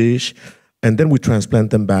petri dish, and then we transplant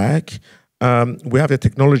them back. We have the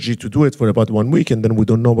technology to do it for about 1 week, and then we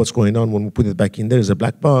don't know what's going on when we put it back in there. It's a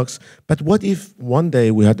black box. But what if one day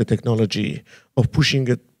we had the technology of pushing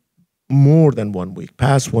it more than 1 week,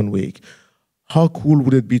 past 1 week? How cool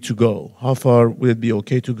would it be to go? How far would it be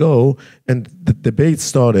okay to go? And the debate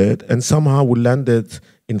started, and somehow we landed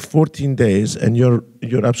in 14 days. And you're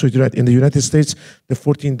absolutely right. In the United States, the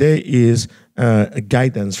 14-day is a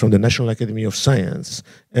guidance from the National Academy of Science.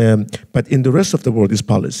 But in the rest of the world, it's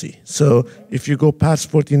policy. So if you go past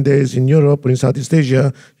 14 days in Europe or in Southeast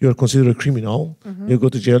Asia, you're considered a criminal. You go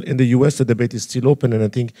to jail. In the US, the debate is still open, and I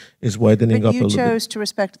think is widening up a little bit. But you chose to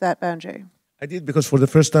respect that boundary. I did, because for the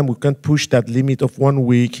first time we can't push that limit of 1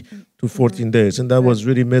 week to 14 days, and that was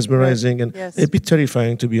really mesmerizing and a bit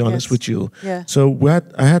terrifying, to be honest with you. Yeah. So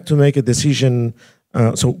I had to make a decision.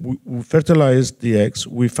 So we fertilized the eggs.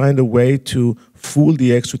 We find a way to fool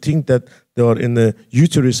the eggs to think that they are in the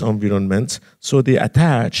uterus environment, so they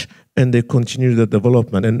attach and they continue the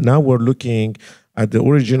development. And now we're looking at the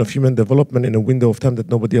origin of human development in a window of time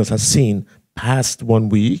that nobody else has seen, past 1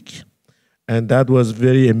 week. And that was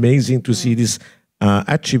very amazing to see this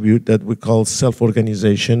attribute that we call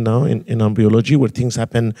self-organization now in embryology, where things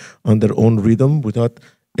happen on their own rhythm without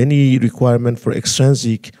any requirement for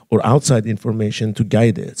extrinsic or outside information to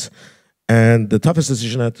guide it. And the toughest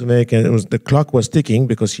decision I had to make, and the clock was ticking,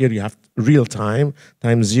 because here you have real time.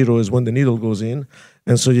 Time 0 is when the needle goes in.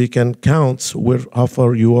 And so you can count how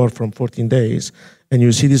far you are from 14 days. And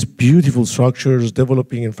you see these beautiful structures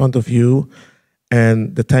developing in front of you.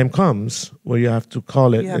 And the time comes where you have to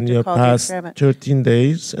call it, and you're past 13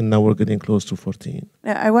 days, and now we're getting close to 14.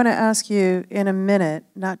 Now, I want to ask you in a minute,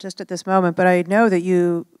 not just at this moment, but I know that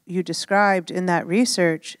you described in that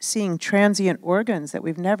research seeing transient organs that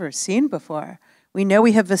we've never seen before. We know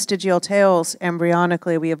we have vestigial tails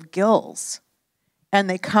embryonically, we have gills, and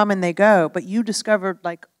they come and they go, but you discovered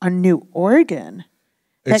like a new organ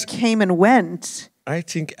that came and went. I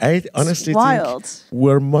honestly think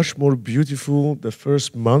we're much more beautiful the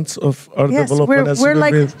first months of our development as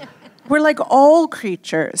human beings. We're like all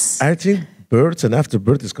creatures. I think birth and after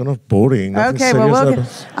birth is kind of boring. Okay, well,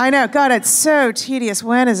 I know. God, it's so tedious.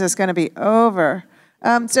 When is this going to be over?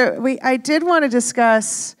 I did want to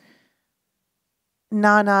discuss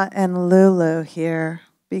Nana and Lulu here,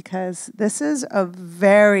 because this is a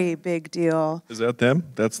very big deal. Is that them?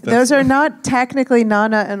 Those are not technically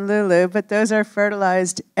Nana and Lulu, but those are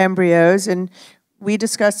fertilized embryos. And we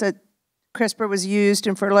discussed that CRISPR was used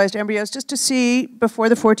in fertilized embryos just to see, before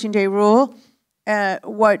the 14-day rule,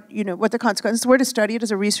 what the consequences were, to study it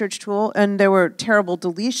as a research tool. And there were terrible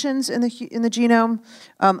deletions in the genome,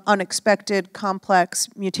 unexpected complex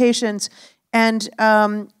mutations, and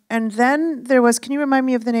then there was, can you remind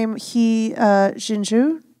me of the name?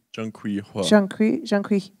 Jinju? Zhengqi Hua.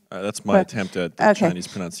 Zhengqi. That's my attempt at the Chinese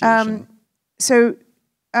pronunciation.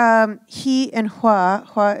 He and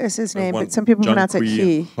Hua is his name, but some people pronounce it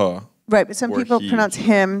he. Hua. Right, but some people pronounce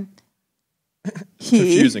him he.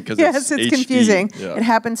 Confusing, because yes, it's confusing. Yeah. It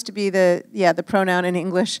happens to be the pronoun in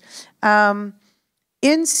English.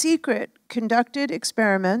 In secret, conducted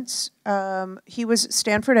experiments. He was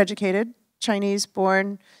Stanford educated,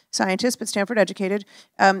 Chinese-born scientist, but Stanford educated,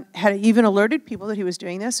 had even alerted people that he was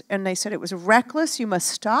doing this, and they said it was reckless, you must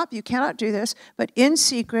stop, you cannot do this. But in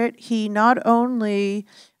secret, he not only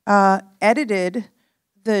edited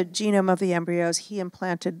the genome of the embryos, he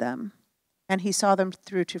implanted them, and he saw them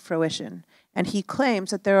through to fruition. And he claims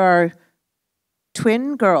that there are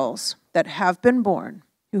twin girls that have been born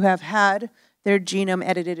who have had their genome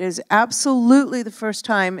edited. It is absolutely the first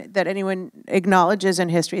time that anyone acknowledges in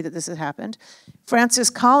history that this has happened.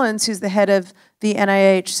 Francis Collins, who's the head of the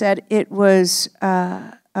NIH, said it was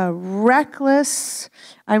reckless,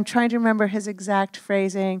 I'm trying to remember his exact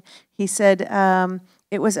phrasing. He said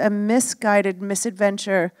it was a misguided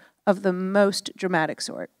misadventure of the most dramatic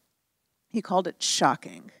sort. He called it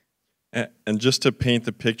shocking. And just to paint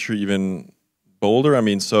the picture even bolder, I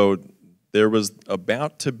mean, so there was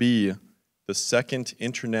about to be the second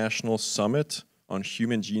international summit on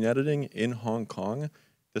human gene editing in Hong Kong.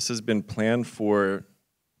 This has been planned for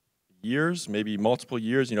years, maybe multiple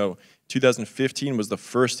years. 2015 was the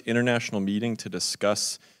first international meeting to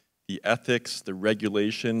discuss the ethics, the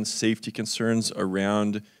regulation, safety concerns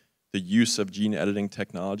around the use of gene editing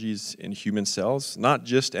technologies in human cells, not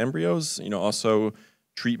just embryos, also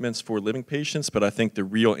treatments for living patients, but I think the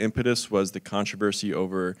real impetus was the controversy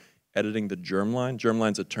over editing the germline.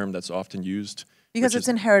 Germline's a term that's often used. Because it's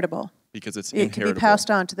inheritable. Because it's inheritable. It can be passed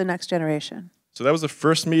on to the next generation. So that was the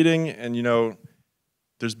first meeting, and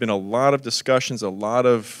there's been a lot of discussions, a lot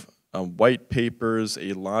of white papers,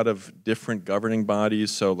 a lot of different governing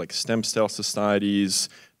bodies, so like stem cell societies,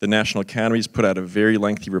 the National Academies put out a very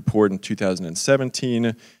lengthy report in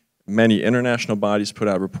 2017, many international bodies put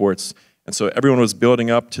out reports, and so everyone was building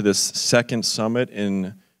up to this second summit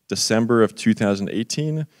in December of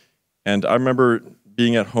 2018, and I remember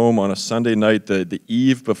being at home on a Sunday night, the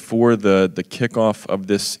eve before the kickoff of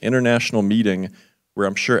this international meeting, where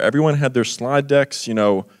I'm sure everyone had their slide decks,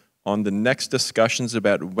 on the next discussions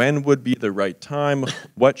about when would be the right time,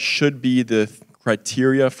 what should be the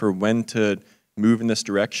criteria for when to move in this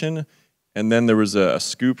direction. And then there was a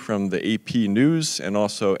scoop from the AP News and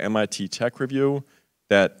also MIT Tech Review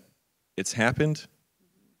that it's happened.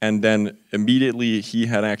 And then immediately he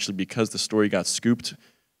had actually, because the story got scooped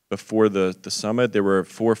before the summit, there were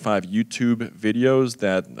 4 or 5 YouTube videos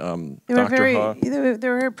that they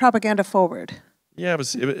were propaganda forward. Yeah,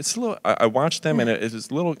 it's a little. I watched them, and it was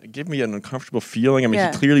a little. It gave me an uncomfortable feeling. I mean,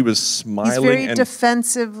 he clearly was smiling. He's very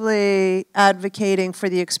defensively advocating for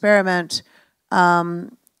the experiment,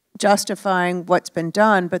 justifying what's been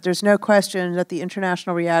done. But there's no question that the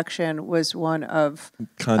international reaction was one of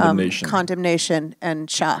condemnation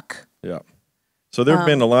and shock. Yeah. So there have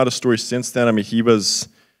been a lot of stories since then. I mean, he was.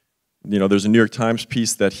 There's a New York Times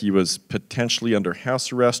piece that he was potentially under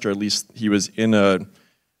house arrest, or at least he was in an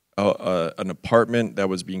apartment that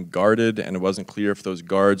was being guarded, and it wasn't clear if those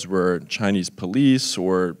guards were Chinese police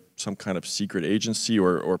or some kind of secret agency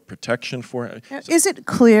or protection for him. Is it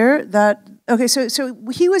clear that, okay, so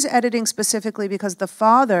he was editing specifically because the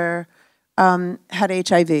father had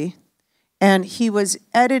HIV, and he was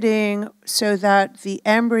editing so that the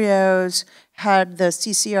embryos had the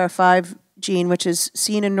CCR5 gene, which is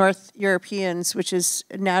seen in North Europeans, which is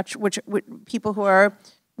people who are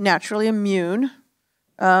naturally immune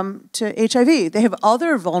to HIV. They have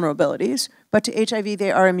other vulnerabilities, but to HIV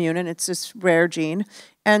they are immune, and it's this rare gene.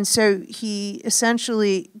 And so he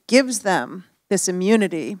essentially gives them this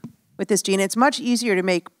immunity with this gene. It's much easier to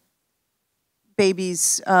make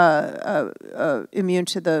babies immune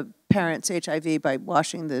to the parents' HIV by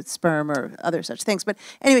washing the sperm or other such things. But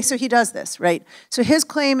anyway, so he does this, right? So his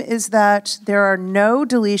claim is that there are no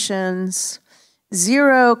deletions,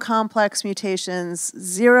 0 complex mutations,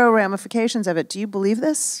 0 ramifications of it. Do you believe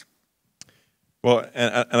this? Well,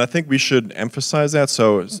 and I think we should emphasize that.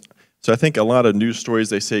 So I think a lot of news stories,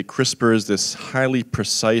 they say CRISPR is this highly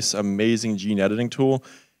precise, amazing gene editing tool.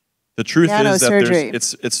 The truth is that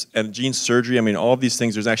it's gene surgery. I mean, all of these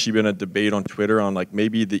things. There's actually been a debate on Twitter on like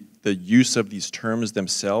maybe the use of these terms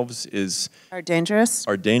themselves are dangerous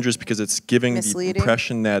because it's giving the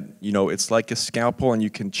impression that it's like a scalpel and you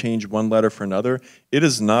can change one letter for another. It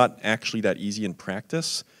is not actually that easy in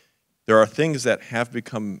practice. There are things that have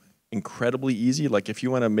become incredibly easy. Like if you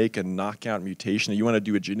want to make a knockout mutation, you want to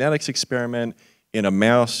do a genetics experiment in a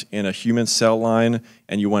mouse, in a human cell line,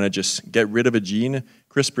 and you want to just get rid of a gene,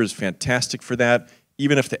 CRISPR is fantastic for that.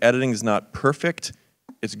 Even if the editing is not perfect,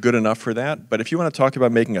 it's good enough for that. But if you want to talk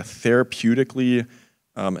about making a therapeutically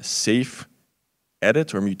safe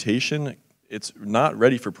edit or mutation, it's not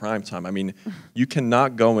ready for prime time. I mean, you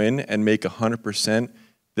cannot go in and make 100%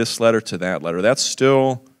 this letter to that letter. That's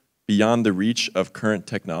still beyond the reach of current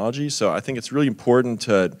technology. So I think it's really important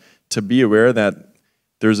to be aware that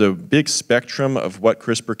there's a big spectrum of what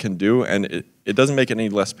CRISPR can do, and it doesn't make it any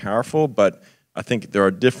less powerful, but I think there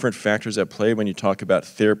are different factors at play when you talk about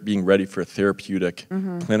being ready for therapeutic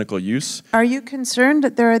clinical use. Are you concerned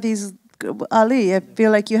that there are these, Ali, I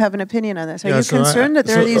feel like you have an opinion on this. Are you concerned that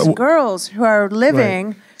there are these girls who are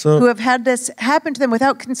living, who have had this happen to them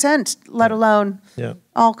without consent, let alone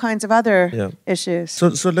all kinds of other issues?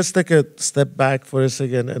 So let's take a step back for a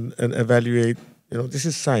second and evaluate. This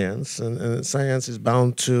is science, and science is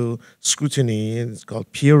bound to scrutiny, and it's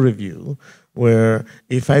called peer review. where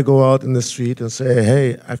if I go out in the street and say,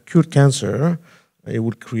 hey, I've cured cancer, it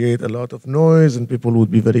would create a lot of noise and people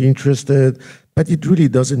would be very interested, but it really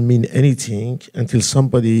doesn't mean anything until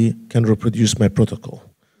somebody can reproduce my protocol.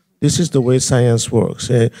 This is the way science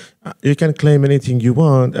works. You can claim anything you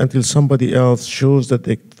want until somebody else shows that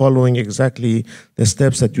they're following exactly the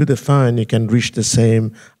steps that you define, you can reach the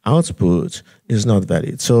same output, is not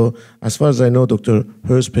valid. So as far as I know, Dr.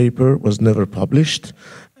 Her's paper was never published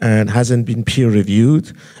and hasn't been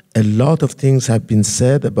peer-reviewed. A lot of things have been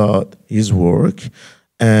said about his work,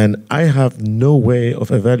 and I have no way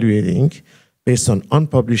of evaluating, based on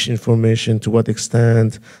unpublished information, to what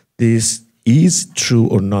extent this is true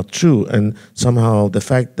or not true. And somehow the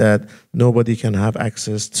fact that nobody can have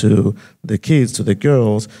access to the kids, to the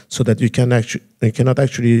girls, so that you cannot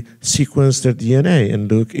actually sequence their DNA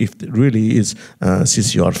and look if it really is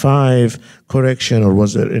CCR5 correction, or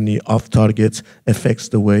was there any off-target effects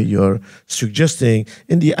the way you're suggesting.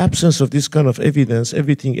 In the absence of this kind of evidence,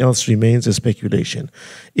 everything else remains a speculation.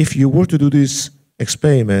 If you were to do this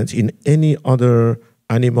experiment in any other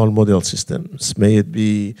animal model systems, may it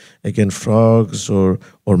be, again, frogs or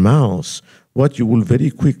mouse, what you will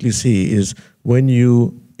very quickly see is when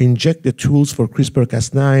you inject the tools for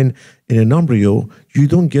CRISPR-Cas9 in an embryo, you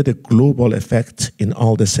don't get a global effect in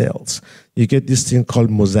all the cells. You get this thing called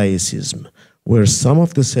mosaicism, where some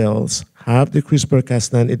of the cells have the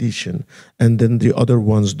CRISPR-Cas9 edition and then the other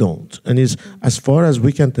ones don't. And as far as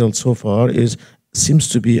we can tell so far, seems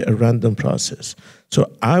to be a random process.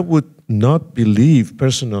 So I would not believe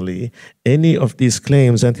personally any of these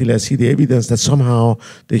claims until I see the evidence that somehow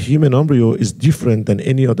the human embryo is different than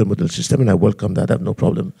any other model system, and I welcome that. I have no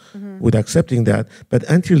problem with accepting that. But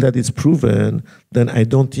until that is proven, then I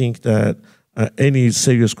don't think that any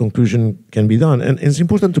serious conclusion can be done. And it's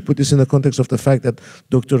important to put this in the context of the fact that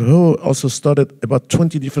Dr. Ho also started about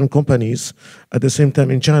 20 different companies at the same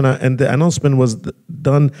time in China, and the announcement was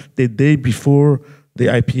done the day before the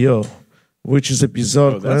IPO, which is a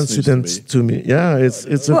bizarre coincidence to me. Yeah, it's a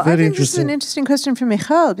very interesting. I think this is an interesting question for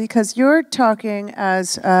Michal, because you're talking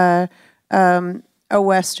as a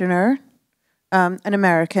Westerner, an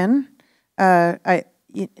American,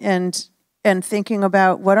 and thinking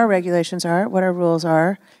about what our regulations are, what our rules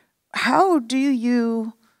are. How do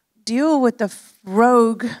you deal with the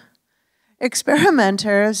rogue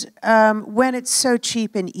experimenters when it's so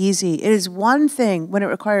cheap and easy? It is one thing when it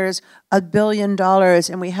requires $1 billion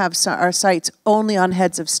and we have our sights only on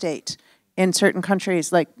heads of state in certain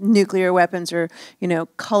countries, like nuclear weapons or,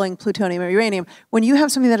 culling plutonium or uranium. When you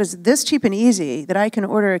have something that is this cheap and easy, that I can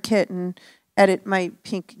order a kit and edit my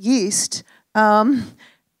pink yeast,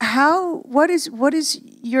 what is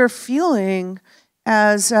your feeling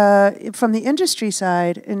as from the industry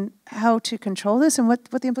side, and how to control this, and what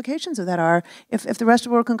the implications of that are if the rest of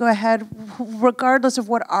the world can go ahead regardless of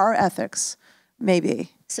what our ethics may be?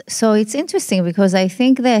 So it's interesting, because I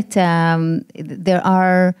think that there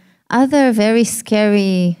are other very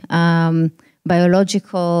scary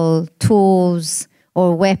biological tools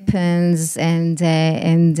or weapons and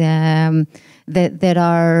that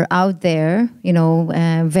are out there,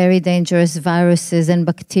 very dangerous viruses and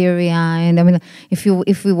bacteria. And I mean,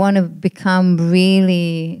 if we want to become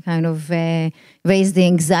really kind of raise the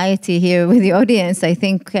anxiety here with the audience, I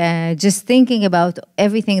think just thinking about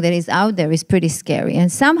everything that is out there is pretty scary. And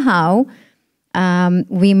somehow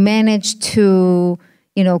we manage to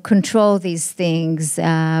control these things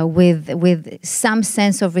with some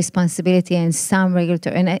sense of responsibility and some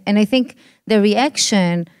regulatory. And I think the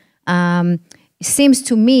reaction seems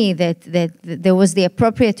to me that there was the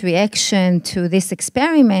appropriate reaction to this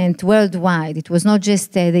experiment worldwide. It was not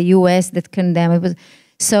just the US that condemned it.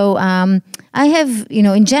 So I have,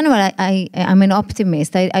 in general, I'm an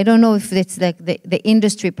optimist. I don't know if it's like the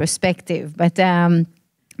industry perspective, but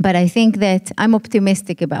I think that I'm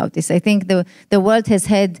optimistic about this. I think the world has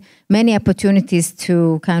had many opportunities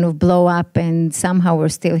to kind of blow up, and somehow we're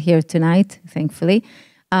still here tonight, thankfully.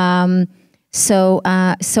 So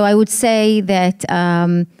I would say that,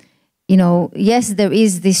 yes, there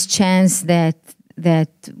is this chance that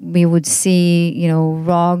we would see,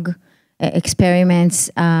 rogue experiments,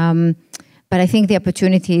 but I think the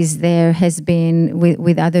opportunities there has been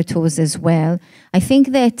with other tools as well. I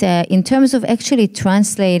think that in terms of actually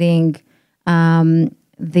translating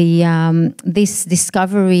this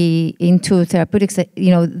discovery into therapeutics,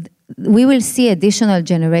 we will see additional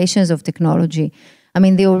generations of technology. I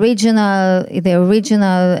mean, the original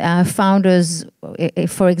founders,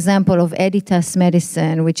 for example, of Editas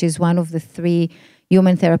Medicine, which is one of the 3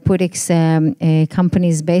 human therapeutics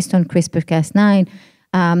companies based on CRISPR-Cas9,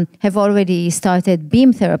 have already started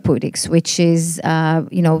beam therapeutics, which is,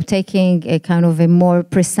 taking a kind of a more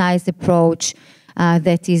precise approach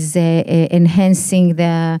that is enhancing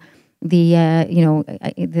the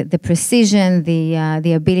precision,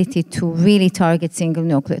 the ability to really target single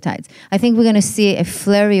nucleotides. I think we're going to see a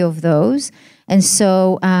flurry of those, and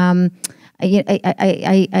so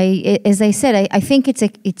as I said, I think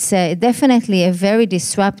it's definitely a very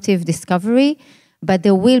disruptive discovery, but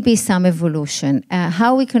there will be some evolution.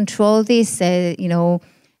 How we control this,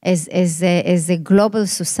 as a global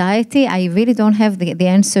society, I really don't have the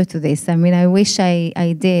answer to this. I mean, I wish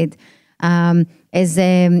I did. As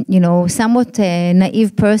a somewhat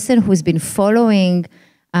naive person who's been following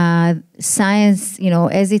science,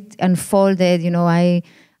 as it unfolded,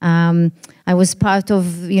 I was part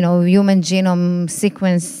of human genome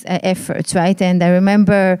sequence efforts, right? And I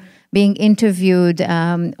remember being interviewed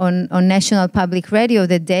on National Public Radio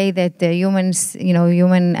the day that the human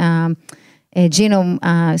genome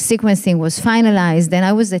sequencing was finalized, and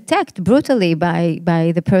I was attacked brutally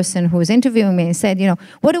by the person who was interviewing me and said,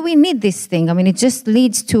 what do we need this thing? I mean, it just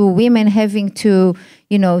leads to women having to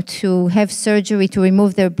have surgery to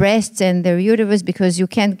remove their breasts and their uterus because you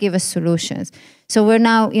can't give us solutions. So we're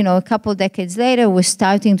now, a couple decades later, we're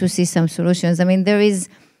starting to see some solutions. I mean, there is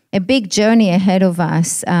a big journey ahead of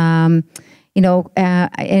us. And I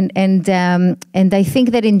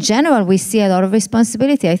think that in general we see a lot of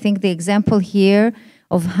responsibility. I think the example here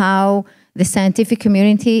of how the scientific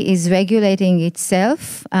community is regulating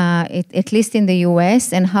itself, at least in the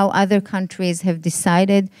US, and how other countries have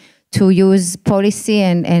decided to use policy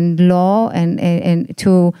and law and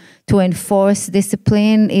to enforce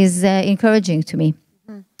discipline is encouraging to me.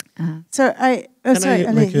 So I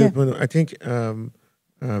think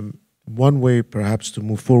one way perhaps to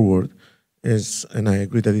move forward is, and I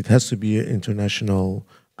agree that it has to be an international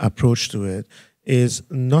approach to it, is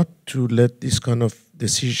not to let these kind of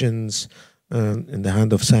decisions in the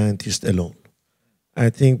hand of scientists alone. I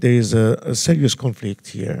think there is a serious conflict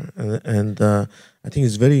here, and I think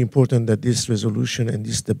it's very important that this resolution and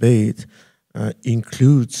this debate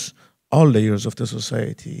includes all layers of the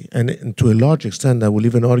society. And to a large extent, I will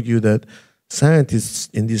even argue that scientists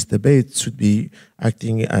in this debate should be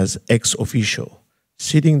acting as ex officio,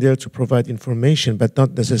 sitting there to provide information, but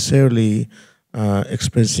not necessarily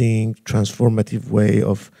expressing transformative way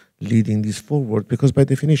of leading this forward, because by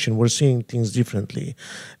definition, we're seeing things differently.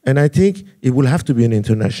 And I think it will have to be an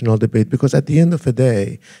international debate, because at the end of the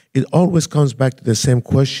day, it always comes back to the same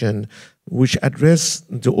question, which address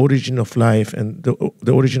the origin of life and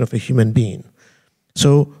the origin of a human being.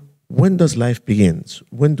 So when does life begin?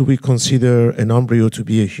 When do we consider an embryo to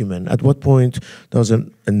be a human? At what point does a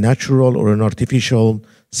natural or an artificial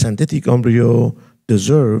synthetic embryo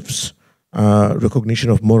deserves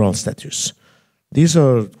recognition of moral status? These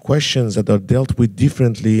are questions that are dealt with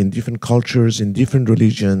differently in different cultures, in different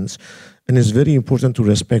religions, and it's very important to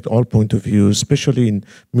respect all points of view, especially in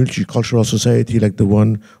multicultural society like the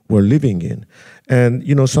one we're living in. And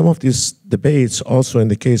some of these debates also in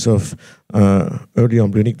the case of early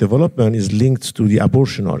embryonic development is linked to the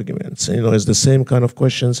abortion arguments. It's the same kind of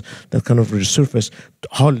questions that kind of resurface.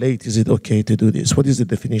 How late is it okay to do this? What is the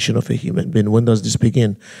definition of a human being? When does this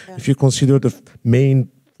begin? Yeah. If you consider the main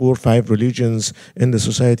 4 or 5 religions in the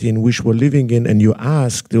society in which we're living in, and you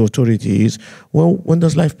ask the authorities, well, when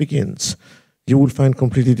does life begin? You will find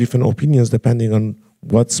completely different opinions depending on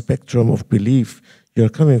what spectrum of belief you're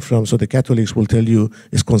coming from. So the Catholics will tell you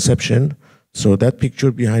it's conception. So that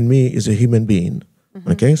picture behind me is a human being.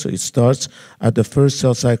 Mm-hmm. Okay, so it starts at the first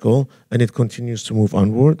cell cycle and it continues to move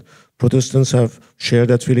onward. Protestants have shared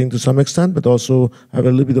that feeling to some extent, but also have a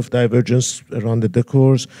little bit of divergence around the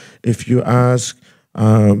decors. If you ask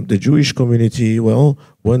the Jewish community, well,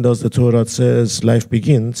 when does the Torah says life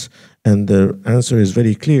begins? And the answer is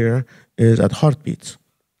very clear, is at heartbeat.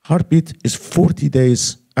 Heartbeat is 40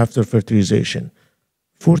 days after fertilization.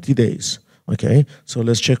 40 days, okay? So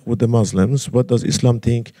let's check with the Muslims. What does Islam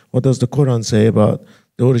think? What does the Quran say about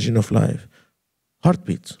the origin of life?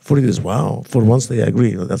 Heartbeat, 40 days. Wow, for once they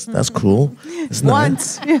agree. That's cool. It's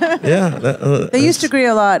once. Nice. Yeah. They used to agree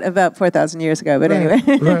a lot about 4,000 years ago, but anyway.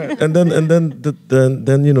 Right. And then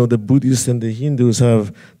the Buddhists and the Hindus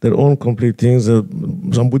have their own complete things.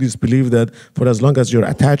 Some Buddhists believe that for as long as you're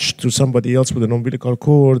attached to somebody else with an umbilical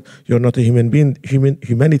cord, you're not a human being.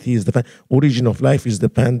 Humanity is origin of life is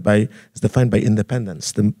defined by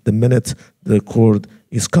independence. The minute the cord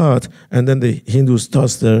is cut, and then the Hindus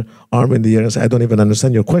toss their arm in the air and say, I don't even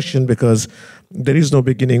understand your question, because there is no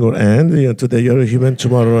beginning or end. Today you're a human,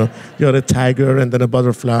 tomorrow you're a tiger, and then a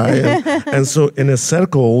butterfly. And so in a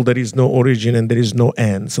circle, there is no origin and there is no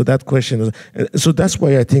end. So that question is, so that's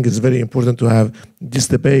why I think it's very important to have this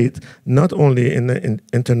debate, not only in an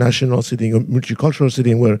international setting or multicultural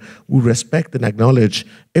setting where we respect and acknowledge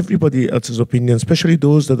everybody else's opinion, especially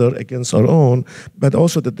those that are against our own, but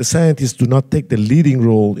also that the scientists do not take the leading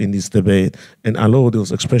role in this debate and allow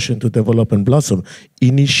those expressions to develop and blossom.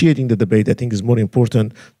 Initiating the debate, I think, is more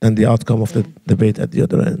important than the outcome of the debate at the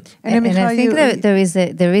other end. And I think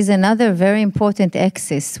there is another very important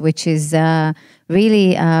axis, which is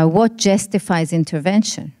really what justifies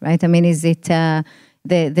intervention, right? I mean, is it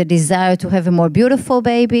the desire to have a more beautiful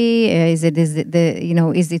baby? Is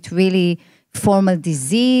it really formal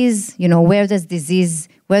disease?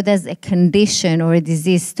 Where does a condition or a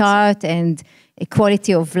disease start, and a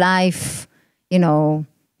quality of life,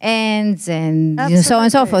 ends, and so on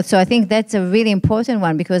and so forth. So I think that's a really important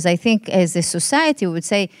one, because I think as a society we would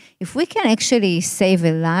say, if we can actually save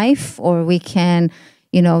a life, or we can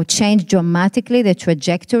change dramatically the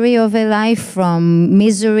trajectory of a life from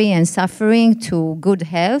misery and suffering to good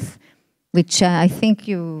health, which I think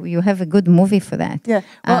you have a good movie for that. Yeah.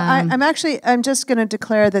 Well, I'm just going to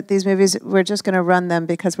declare that these movies, we're just going to run them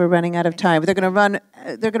because we're running out of time. They're going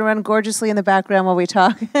to run gorgeously in the background while we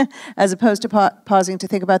talk, as opposed to pausing to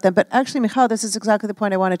think about them. But actually, Michal, this is exactly the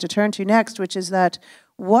point I wanted to turn to next, which is that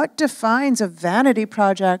what defines a vanity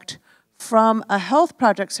project from a health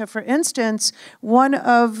project? So for instance, one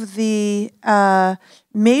of the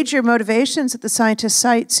major motivations that the scientist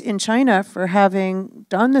cites in China for having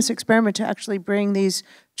done this experiment to actually bring these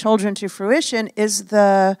children to fruition is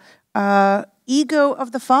the ego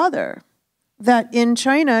of the father. That in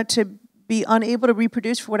China, to be unable to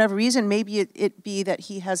reproduce for whatever reason, maybe it be that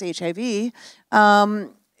he has HIV,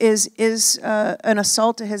 is an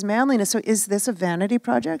assault to his manliness. So is this a vanity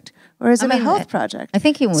project, or is it a health project? I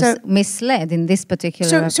think he was misled in this particular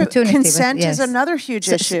opportunity. So consent is another huge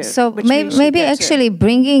issue. So maybe actually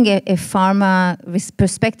bringing a pharma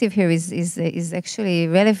perspective here is actually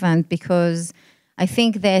relevant, because I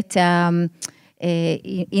think that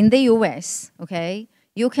in the US, okay,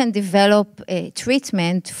 you can develop a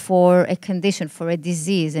treatment for a condition, for a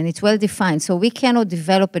disease, and it's well defined. So we cannot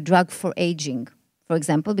develop a drug for aging, for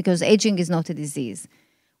example, because aging is not a disease.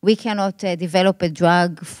 We cannot develop a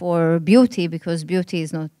drug for beauty, because beauty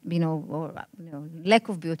is not, lack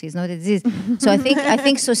of beauty is not a disease. So I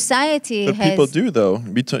think society but has... people do, though.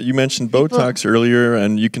 You mentioned Botox earlier,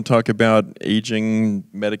 and you can talk about aging,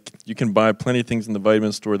 you can buy plenty of things in the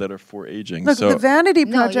vitamin store that are for aging. Look, the vanity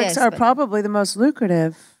projects are probably the most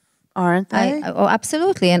lucrative, aren't they?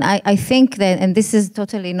 Absolutely, and I think that, and this is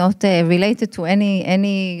totally not related to any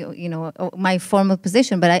my formal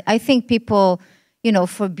position, but I think people,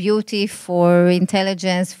 for beauty, for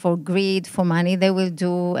intelligence, for greed, for money, they will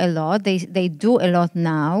do a lot. They do a lot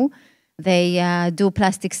now. They do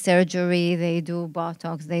plastic surgery, they do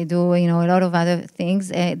Botox, they do a lot of other things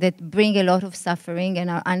that bring a lot of suffering and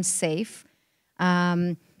are unsafe.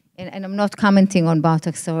 And I'm not commenting on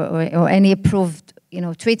Botox or any approved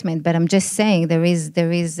treatment, but I'm just saying there is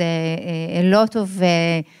a lot of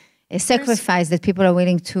a sacrifice that people are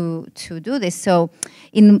willing to do this. So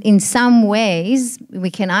in some ways,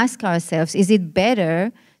 we can ask ourselves, is it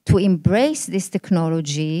better to embrace this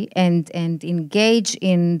technology and engage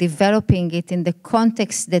in developing it in the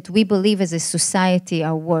context that we believe as a society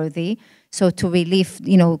are worthy? So to relieve,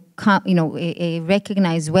 a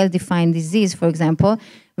recognized, well-defined disease, for example,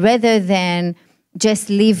 rather than just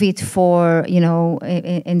leave it for,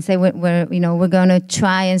 and say we're going to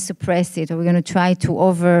try and suppress it, or we're going to try to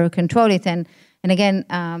over-control it. And again,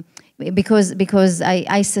 because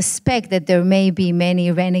I suspect that there may be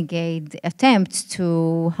many renegade attempts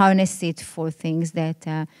to harness it for things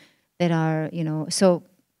that are, so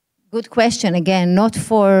good question. Again, not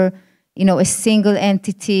for, a single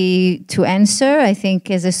entity to answer. I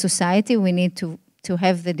think as a society, we need to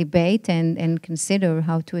have the debate and consider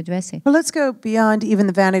how to address it. Well, let's go beyond even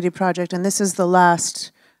the vanity project, and this is the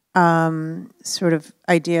last sort of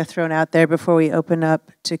idea thrown out there before we open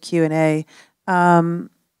up to Q&A.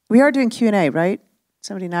 We are doing Q&A, right?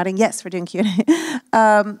 Somebody nodding? Yes, we're doing Q&A.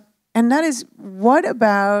 And that is, what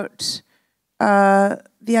about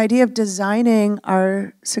the idea of designing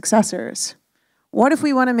our successors? What if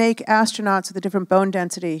we want to make astronauts with a different bone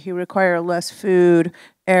density, who require less food,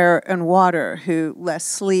 air, and water, who less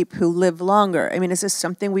sleep, who live longer? I mean, is this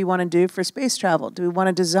something we want to do for space travel? Do we want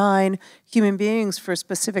to design human beings for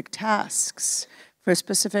specific tasks, for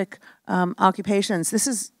specific occupations? This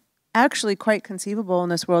is actually quite conceivable in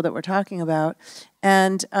this world that we're talking about.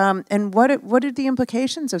 And what are the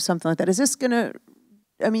implications of something like that? Is this going to,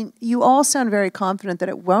 I mean, you all sound very confident that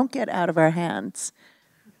it won't get out of our hands.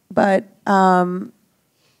 But on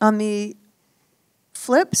the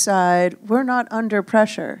flip side, we're not under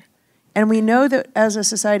pressure. And we know that as a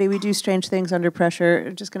society, we do strange things under pressure.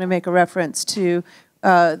 I'm just going to make a reference to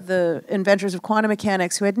the inventors of quantum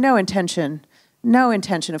mechanics who had no intention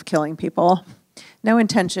of killing people, no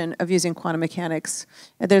intention of using quantum mechanics.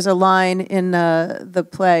 There's a line in the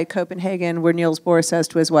play Copenhagen where Niels Bohr says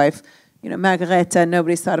to his wife, you know, Margareta,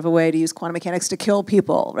 nobody's thought of a way to use quantum mechanics to kill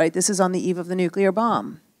people, right? This is on the eve of the nuclear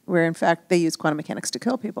bomb, where in fact they use quantum mechanics to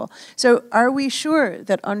kill people. So are we sure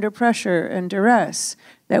that under pressure and duress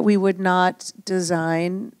that we would not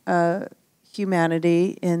design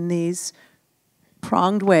humanity in these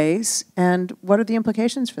pronged ways, and what are the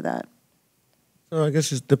implications for that? So I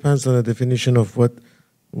guess it depends on the definition of what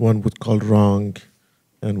one would call wrong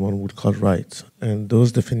and one would call right. And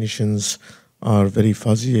those definitions are very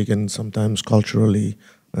fuzzy, again, sometimes culturally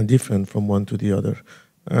different from one to the other.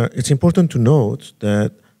 It's important to note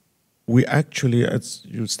that we actually, as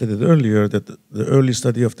you stated earlier, that the early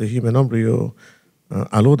study of the human embryo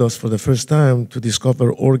allowed us for the first time to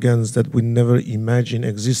discover organs that we never imagined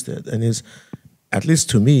existed, and is, at least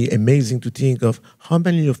to me, amazing to think of how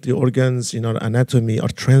many of the organs in our anatomy are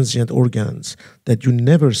transient organs that you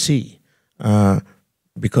never see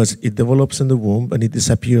because it develops in the womb and it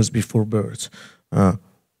disappears before birth.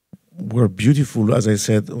 We're beautiful, as I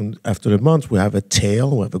said, after a month. We have a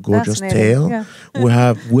tail, we have a gorgeous tail. Yeah. We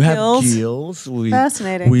have gills.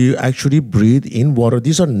 Fascinating. We actually breathe in water.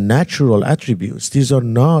 These are natural attributes. These are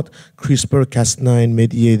not CRISPR-Cas9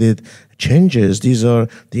 mediated changes. These are,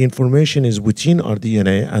 the information is within our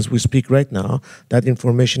DNA as we speak right now. That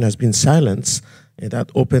information has been silenced, and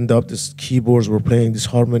that opened up these keyboards were playing this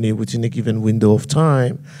harmony within a given window of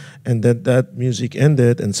time, and then that music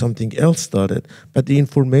ended and something else started. But the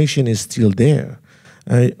information is still there.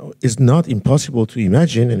 It's not impossible to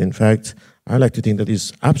imagine, and in fact, I like to think that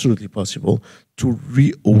it's absolutely possible to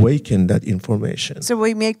reawaken that information. So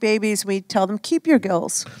we make babies, we tell them, keep your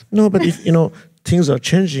gills. No, but if, you know, things are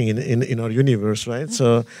changing in our universe, right?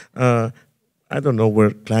 So I don't know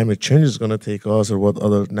where climate change is going to take us or what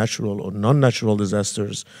other natural or non-natural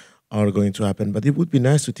disasters are going to happen. But it would be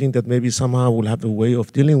nice to think that maybe somehow we'll have a way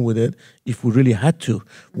of dealing with it if we really had to,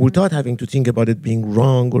 without having to think about it being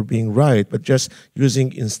wrong or being right, but just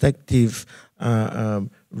using instinctive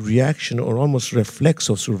reaction or almost reflex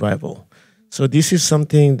of survival. So this is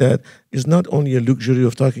something that is not only a luxury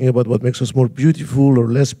of talking about what makes us more beautiful or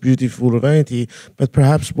less beautiful or vanity, but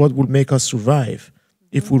perhaps what will make us survive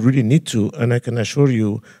if we really need to. And I can assure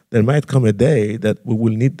you there might come a day that we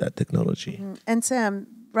will need that technology. And Sam,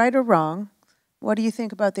 right or wrong, what do you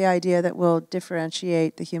think about the idea that we'll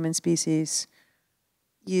differentiate the human species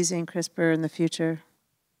using CRISPR in the future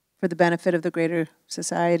for the benefit of the greater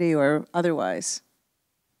society or otherwise?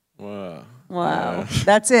 Wow. Wow.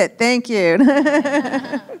 That's it. Thank you.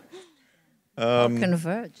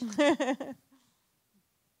 Converge.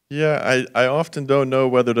 Yeah, I often don't know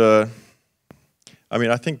whether to, I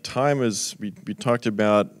mean, I think time is, we talked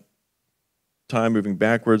about time moving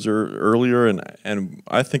backwards earlier, and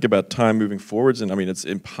I think about time moving forwards, and I mean, it's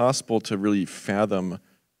impossible to really fathom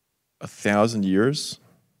 1,000 years,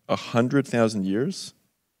 100,000 years,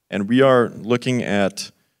 and we are looking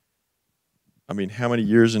at, I mean, how many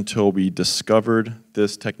years until we discovered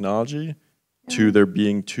this technology to there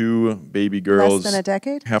being 2 baby girls less than a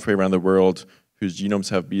decade? Halfway around the world whose genomes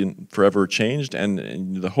have been forever changed.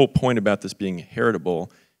 And the whole point about this being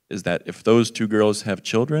heritable is that if those 2 girls have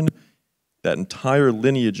children, that entire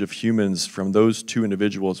lineage of humans from those 2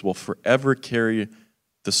 individuals will forever carry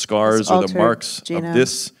the scars or the marks of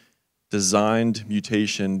this designed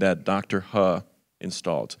mutation that Dr. He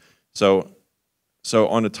installed. So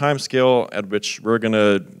on a time scale at which we're going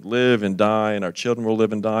to live and die and our children will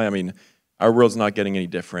live and die, I mean, our world's not getting any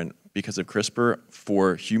different because of CRISPR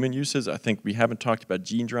for human uses. I think we haven't talked about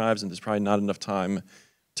gene drives, and there's probably not enough time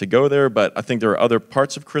to go there, but I think there are other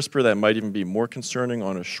parts of CRISPR that might even be more concerning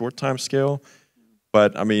on a short time scale.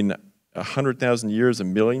 But I mean, 100,000 years,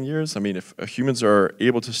 1 million years, I mean, if humans are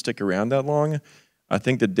able to stick around that long, I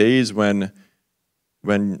think the days when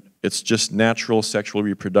it's just natural sexual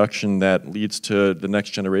reproduction that leads to the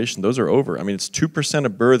next generation, those are over. I mean, it's 2%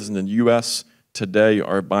 of births in the US today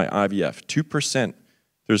are by IVF, 2%.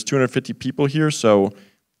 There's 250 people here, so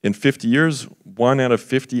in 50 years, 1 out of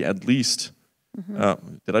 50 at least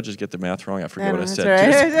Did I just get the math wrong? I forget what I said.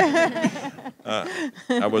 Right.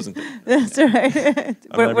 I wasn't. That's all right.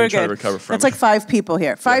 We're good. To recover from That's like 5 people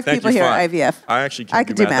here. 5 people here at IVF. I actually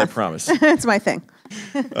can't do math, I promise. It's my thing.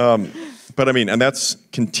 But I mean, and that's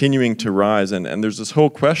continuing to rise. And there's this whole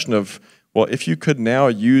question of, well, if you could now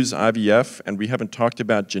use IVF, and we haven't talked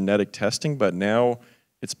about genetic testing, but now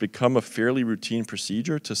it's become a fairly routine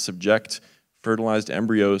procedure to subject fertilized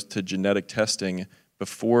embryos to genetic testing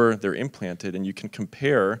before they're implanted, and you can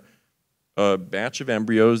compare a batch of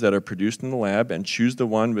embryos that are produced in the lab and choose the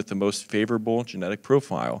one with the most favorable genetic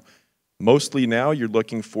profile. Mostly now you're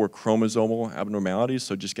looking for chromosomal abnormalities,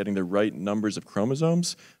 so just getting the right numbers of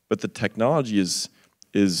chromosomes, but the technology is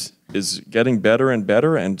getting better and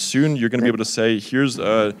better, and soon you're going to be able to say, here's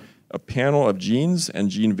a panel of genes and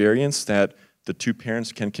gene variants that the 2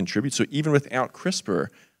 parents can contribute. So even without CRISPR,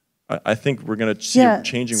 I think we're going to see a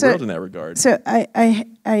changing world in that regard. So I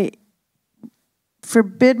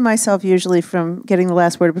forbid myself usually from getting the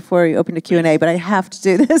last word before you open to Q&A, but I have to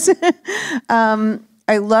do this.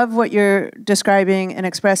 I love what you're describing and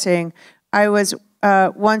expressing. I was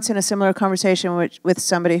once in a similar conversation with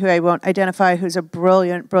somebody who I won't identify, who's a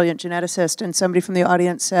brilliant, brilliant geneticist, and somebody from the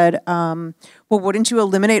audience said, well, wouldn't you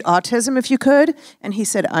eliminate autism if you could? And he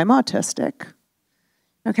said, I'm autistic.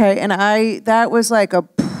 Okay, and that was like a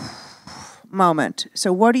moment.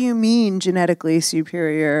 So what do you mean genetically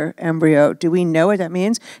superior embryo? Do we know what that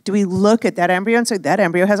means? Do we look at that embryo and say, that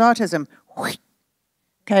embryo has autism?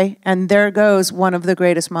 Okay, and there goes one of the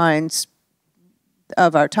greatest minds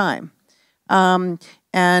of our time. On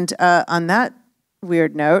that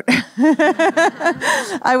weird note,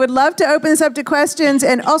 I would love to open this up to questions,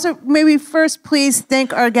 and also maybe first please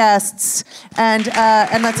thank our guests, and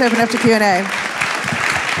let's open up to Q&A.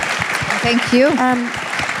 Thank you.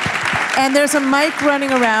 And there's a mic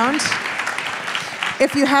running around.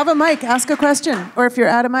 If you have a mic, ask a question. Or if you're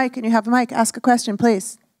at a mic and you have a mic, ask a question,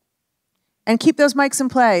 please. And keep those mics in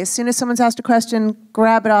play. As soon as someone's asked a question,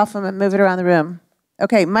 grab it off them and move it around the room.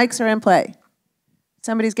 Okay, mics are in play.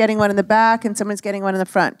 Somebody's getting one in the back and someone's getting one in the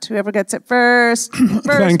front. Whoever gets it first.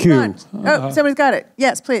 Thank you. Oh, somebody's got it.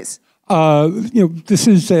 Yes, please. This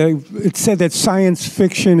is it's said that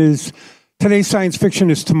today's science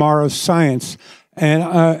fiction is tomorrow's science.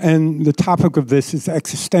 And the topic of this is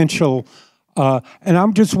existential. And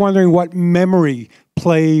I'm just wondering what memory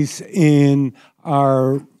plays in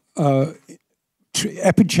our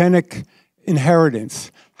epigenetic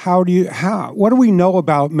inheritance. What do we know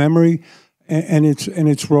about memory and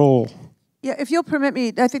its role? Yeah, if you'll permit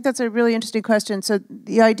me, I think that's a really interesting question. So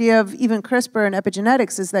the idea of even CRISPR and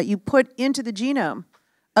epigenetics is that you put into the genome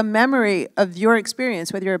a memory of your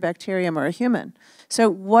experience, whether you're a bacterium or a human. So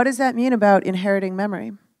what does that mean about inheriting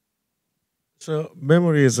memory? So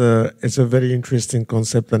memory is a very interesting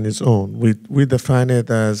concept on its own. We define it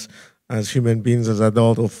as human beings, as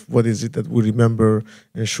adults, of what is it that we remember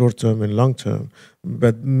in short term and long term.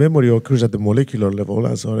 But memory occurs at the molecular level,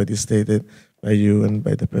 as already stated by you and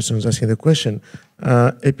by the person who's asking the question.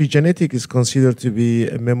 Epigenetic is considered to be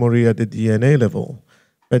a memory at the DNA level.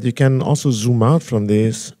 But you can also zoom out from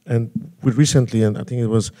this, and we recently, and I think it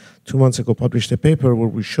was 2 months ago, published a paper where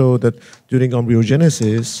we showed that during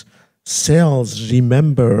embryogenesis, cells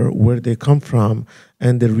remember where they come from,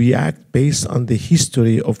 and they react based on the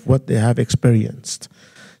history of what they have experienced.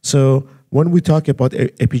 So when we talk about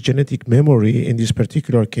epigenetic memory, in this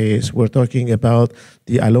particular case, we're talking about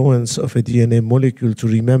the allowance of a DNA molecule to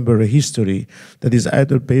remember a history that is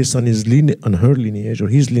either based on on her lineage or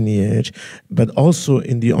his lineage, but also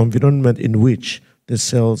in the environment in which the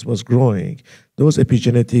cells was growing. Those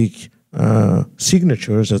epigenetic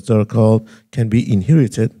signatures, as they're called, can be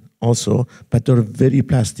inherited also, but they're very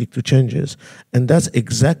plastic to changes. And that's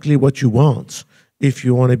exactly what you want if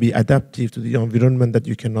you want to be adaptive to the environment that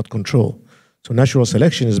you cannot control. So natural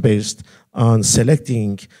selection is based on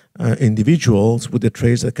selecting individuals with the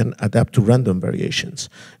traits that can adapt to random variations.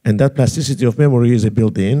 And that plasticity of memory is a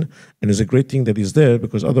built-in, and is a great thing that is there,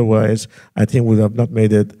 because otherwise I think we would have not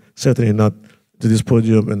made it, certainly not to this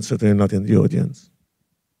podium and certainly not in the audience.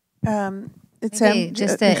 Maybe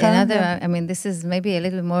just another, I mean, this is maybe a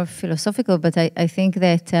little more philosophical, but I think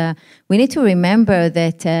that we need to remember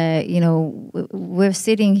that, we're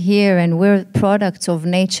sitting here and we're products of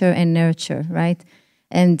nature and nurture, right?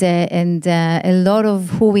 And a lot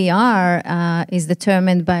of who we are is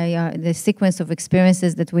determined by the sequence of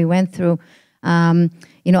experiences that we went through.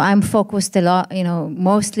 I'm focused a lot,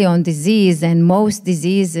 mostly on disease, and most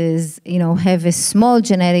diseases, have a small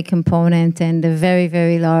genetic component and a very,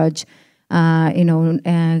 very large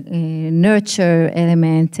nurture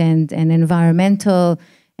element and environmental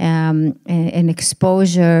and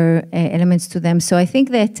exposure elements to them. So I think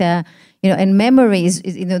that and memory is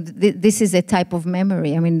this is a type of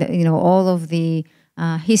memory. I mean, all of the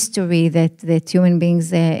history that human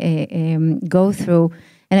beings go through.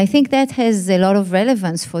 And I think that has a lot of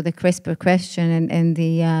relevance for the CRISPR question and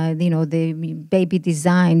the baby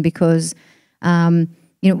design, because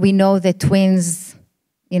we know that twins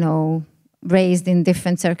raised in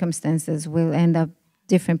different circumstances will end up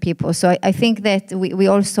different people. So I think that we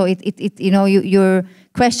also your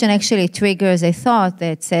question actually triggers a thought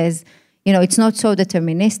that says, it's not so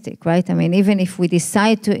deterministic, right? I mean, even if we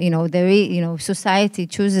decide to, society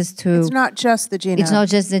chooses to. It's not just the genome. It's not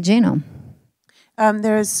just the genome.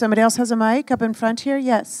 There's somebody else has a mic up in front here.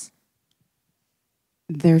 Yes.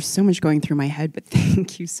 There's so much going through my head, but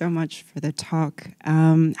thank you so much for the talk.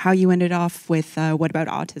 How you ended off with what about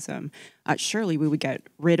autism? Surely we would get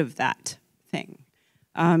rid of that thing.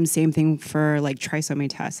 Same thing for like trisomy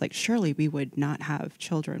tests. Like surely we would not have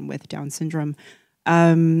children with Down syndrome.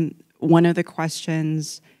 One of the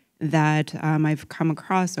questions that I've come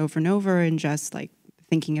across over and over, and just like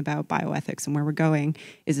thinking about bioethics and where we're going,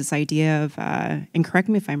 is this idea of, and correct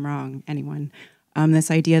me if I'm wrong, anyone,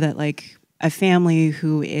 this idea that like a family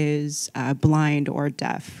who is blind or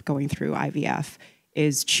deaf going through IVF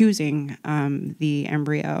is choosing the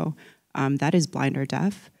embryo that is blind or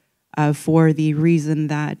deaf for the reason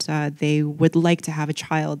that they would like to have a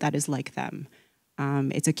child that is like them.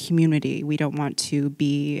 It's a community. We don't want to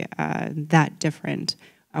be that different,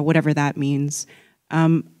 whatever that means.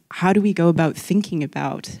 How do we go about thinking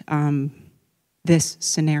about this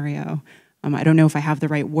scenario? I don't know if I have the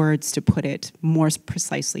right words to put it more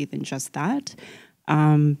precisely than just that,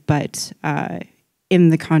 but in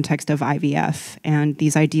the context of IVF and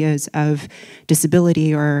these ideas of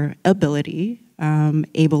disability or ability,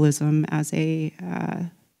 ableism as a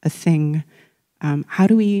thing, how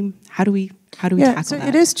do we tackle that?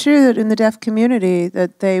 It is true that in the deaf community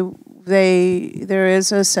that there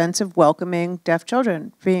is a sense of welcoming deaf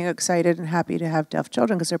children, being excited and happy to have deaf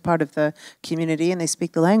children because they're part of the community and they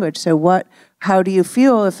speak the language. So how do you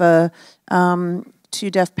feel if two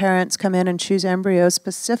deaf parents come in and choose embryos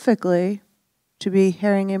specifically to be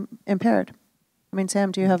hearing impaired? I mean,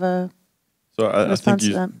 Sam, do you have a I think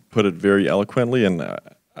you put it very eloquently, and I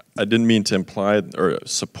didn't mean to imply or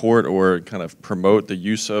support or kind of promote the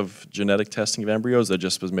use of genetic testing of embryos. I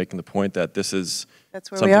just was making the point that this is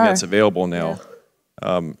something that's available now.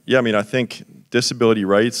 Yeah. I mean, I think disability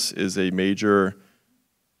rights is a major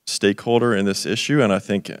stakeholder in this issue, and I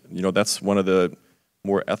think that's one of the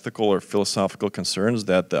more ethical or philosophical concerns,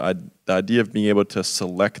 that the idea of being able to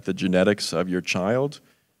select the genetics of your child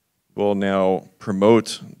will now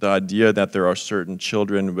promote the idea that there are certain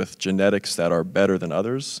children with genetics that are better than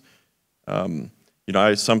others.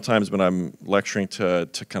 I sometimes, when I'm lecturing to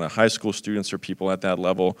kind of high school students or people at that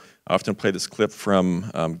level, I often play this clip from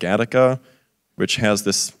Gattaca, which has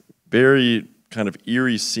this very kind of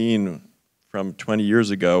eerie scene from 20 years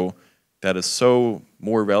ago that is so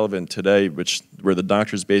more relevant today, where the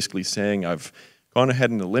doctor's basically saying, I've gone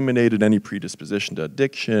ahead and eliminated any predisposition to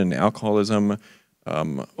addiction, alcoholism,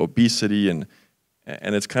 obesity, and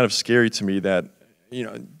it's kind of scary to me that,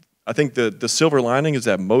 I think the silver lining is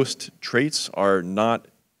that most traits are not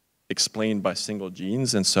explained by single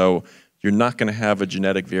genes, and so you're not going to have a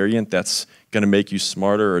genetic variant that's going to make you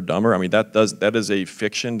smarter or dumber. I mean, that is a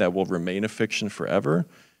fiction that will remain a fiction forever.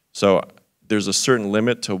 So there's a certain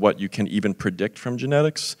limit to what you can even predict from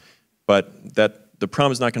genetics, but that the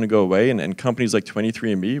problem is not going to go away, and companies like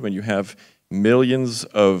 23andMe, when you have millions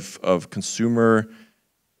of consumer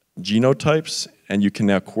genotypes, and you can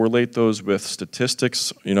now correlate those with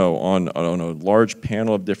statistics, on a large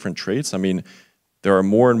panel of different traits. I mean, there are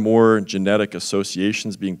more and more genetic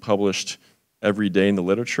associations being published every day in the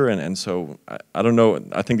literature, and so I don't know.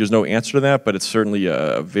 I think there's no answer to that, but it's certainly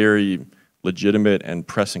a very legitimate and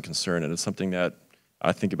pressing concern, and it's something that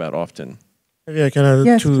I think about often. Maybe I can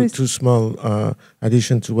add two small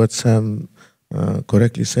addition to what Sam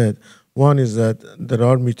correctly said. One is that there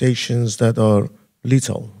are mutations that are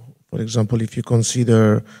lethal. For example, if you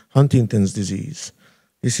consider Huntington's disease,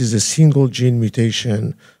 this is a single gene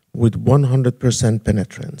mutation with 100%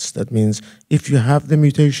 penetrance. That means if you have the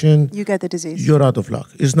mutation, you get the disease. You're out of luck.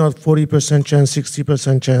 It's not 40% chance,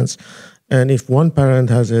 60% chance. And if one parent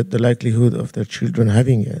has it, the likelihood of their children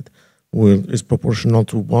having it is proportional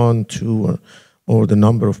to 1, 2, or the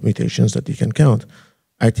number of mutations that you can count.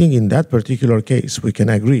 I think in that particular case, we can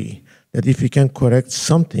agree that if we can correct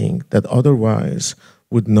something that otherwise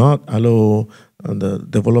would not allow the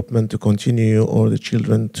development to continue or the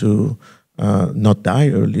children to not die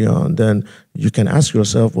early on, then you can ask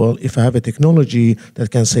yourself, well, if I have a technology that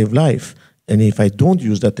can save life, and if I don't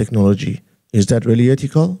use that technology, is that really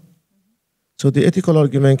ethical? So the ethical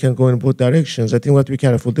argument can go in both directions. I think we have to be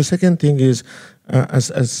careful. The second thing is,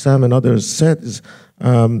 as Sam and others said, is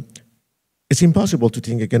it's impossible to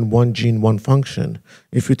think, again, one gene, one function.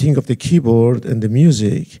 If you think of the keyboard and the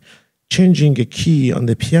music, changing a key on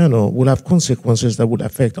the piano will have consequences that would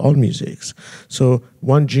affect all musics. So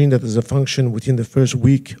one gene that is a function within the first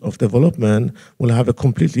week of development will have a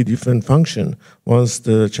completely different function once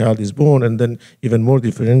the child is born, and then even more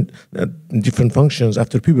different functions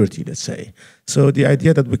after puberty, let's say. So the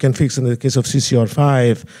idea that we can fix in the case of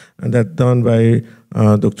CCR5, and that done by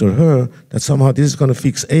Dr. Herr, that somehow this is going to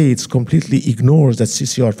fix AIDS completely ignores that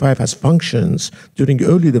CCR5 has functions during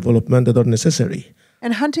early development that are necessary.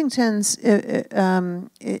 And Huntington's,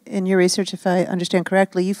 in your research, if I understand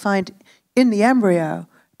correctly, you find in the embryo,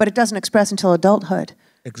 but it doesn't express until adulthood.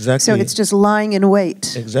 Exactly. So it's just lying in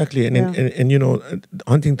wait. Exactly. And you know,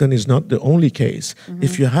 Huntington is not the only case. Mm-hmm.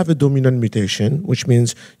 If you have a dominant mutation, which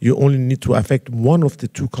means you only need to affect one of the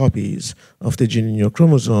two copies of the gene in your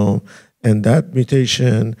chromosome, and that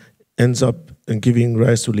mutation ends up giving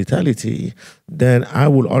rise to lethality, then I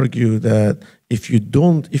will argue that if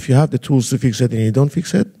you have the tools to fix it and you don't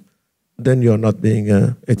fix it, then you're not being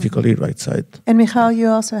ethically right side. And Michal, you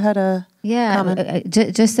also had a comment.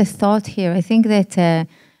 Just a thought here. I think that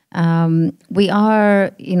we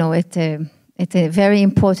are, you know, at a very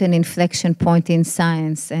important inflection point in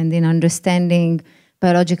science and in understanding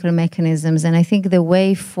biological mechanisms. And I think the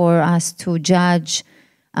way for us to judge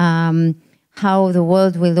how the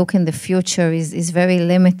world will look in the future is very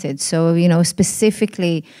limited. So, you know,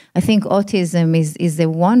 specifically, I think autism is a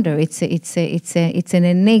wonder. It's an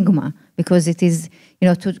enigma, because it is, you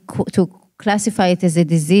know, to classify it as a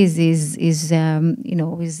disease is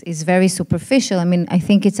very superficial. I mean, I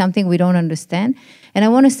think it's something we don't understand, and I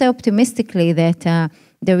want to say optimistically that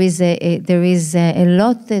there is a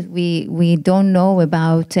lot that we don't know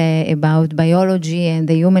about biology and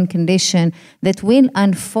the human condition that will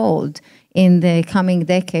unfold in the coming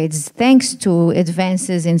decades, thanks to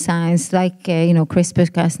advances in science like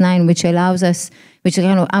CRISPR-Cas9, which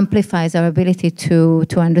kind of amplifies our ability to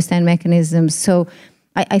understand mechanisms. So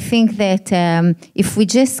I think that if we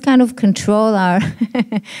just kind of control our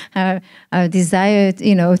our desire,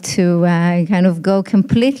 you know, to kind of go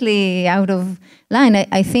completely out of line,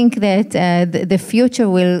 I think that the future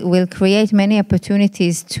will create many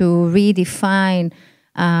opportunities to redefine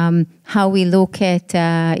how we look at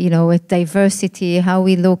at diversity, how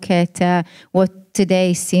we look at what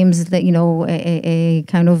today seems that, you know, a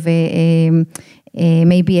kind of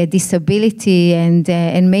maybe a disability,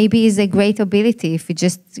 and maybe is a great ability if we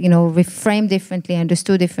just, you know, reframe differently,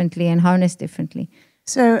 understood differently, and harness differently.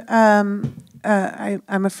 So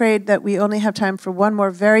I'm afraid that we only have time for one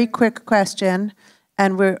more very quick question,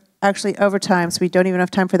 and we're actually over time, so we don't even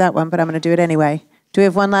have time for that one, but I'm going to do it anyway. Do we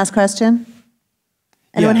have one last question?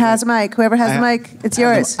 Anyone has a mic? Whoever has the mic, it's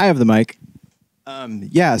yours. I have the mic.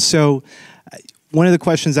 So one of the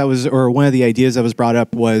questions one of the ideas that was brought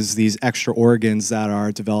up was these extra organs that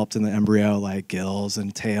are developed in the embryo, like gills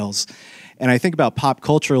and tails. And I think about pop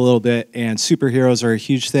culture a little bit, and superheroes are a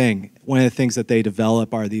huge thing. One of the things that they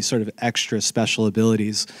develop are these sort of extra special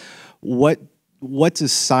abilities. What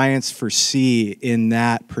does science foresee in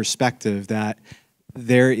that perspective, that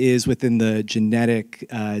there is within the genetic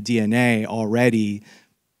DNA already,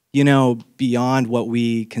 you know, beyond what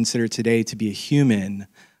we consider today to be a human,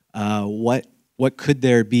 what could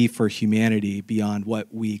there be for humanity beyond what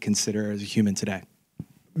we consider as a human today?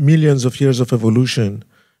 Millions of years of evolution.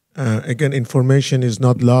 Again, information is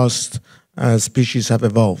not lost as species have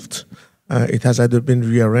evolved. It has either been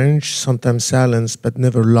rearranged, sometimes silenced, but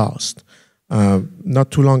never lost.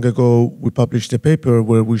 Not too long ago, we published a paper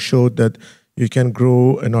where we showed that you can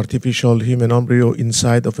grow an artificial human embryo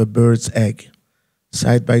inside of a bird's egg,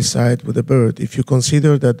 side by side with a bird. If you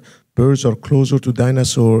consider that birds are closer to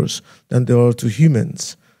dinosaurs than they are to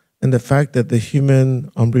humans, and the fact that the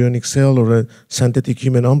human embryonic cell or a synthetic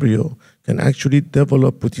human embryo can actually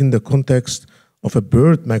develop within the context of a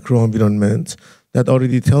bird microenvironment, that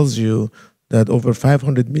already tells you that over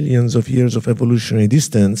 500 millions of years of evolutionary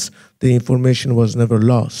distance, the information was never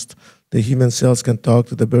lost. The human cells can talk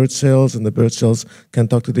to the bird cells, and the bird cells can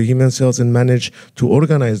talk to the human cells and manage to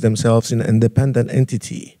organize themselves in an independent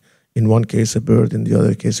entity. In one case, a bird, in the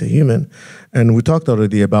other case, a human. And we talked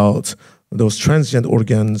already about those transient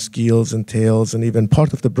organs, gills and tails, and even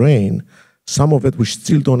part of the brain, some of it we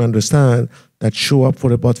still don't understand, that show up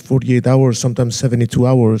for about 48 hours, sometimes 72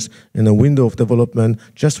 hours in a window of development,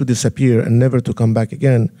 just to disappear and never to come back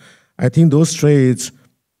again. I think those traits,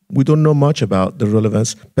 we don't know much about the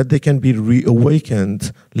relevance, but they can be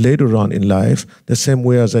reawakened later on in life, the same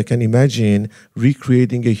way as I can imagine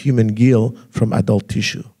recreating a human gill from adult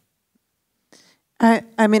tissue.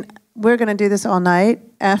 I mean, we're going to do this all night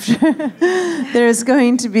after. There's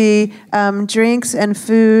going to be drinks and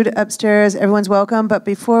food upstairs. Everyone's welcome. But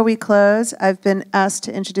before we close, I've been asked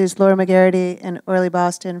to introduce Laura McGarity and Orly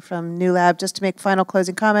Boston from New Lab just to make final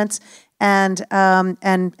closing comments. And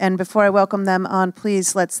before I welcome them on,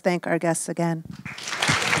 please let's thank our guests again.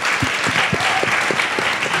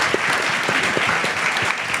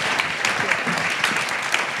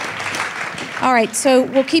 All right, so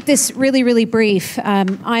we'll keep this really, really brief.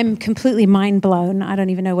 I'm completely mind blown. I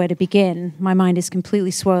don't even know where to begin. My mind is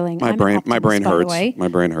completely swirling. My brain hurts. My brain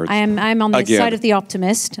hurts. I'm on the side of the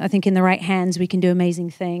optimist. I think in the right hands we can do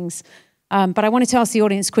amazing things. But I wanted to ask the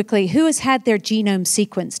audience quickly: who has had their genome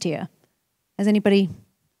sequenced here? Has anybody?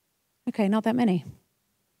 Okay, not that many.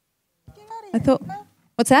 I thought.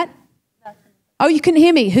 What's that? Oh, you couldn't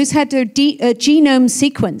hear me. Who's had their genome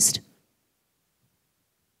sequenced?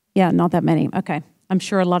 Yeah, not that many. Okay. I'm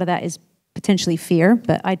sure a lot of that is potentially fear,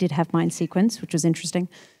 but I did have mine sequenced, which was interesting.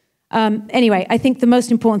 Anyway, I think the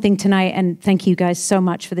most important thing tonight, and thank you guys so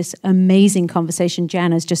much for this amazing conversation.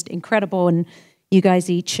 Janna is just incredible, and you guys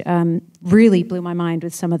each really blew my mind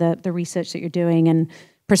with some of the research that you're doing and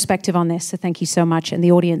perspective on this, so thank you so much. And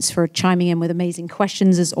the audience for chiming in with amazing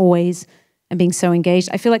questions as always and being so engaged.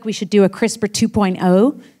 I feel like we should do a CRISPR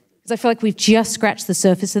 2.0, because I feel like we've just scratched the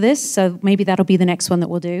surface of this, so maybe that'll be the next one that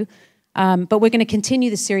we'll do. But we're going to continue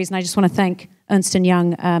the series, and I just want to thank Ernst &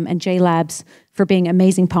 Young and J Labs for being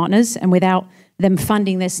amazing partners, and without them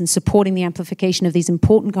funding this and supporting the amplification of these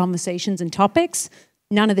important conversations and topics,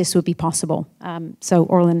 none of this would be possible. So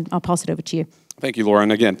Orlin, I'll pass it over to you. Thank you, Laura.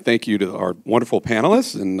 And again, thank you to our wonderful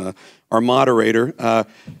panelists and our moderator.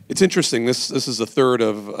 It's interesting. This is the third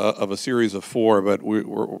of a series of 4, but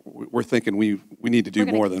we're thinking we need to do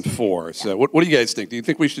more than 4. Yeah. So what do you guys think? Do you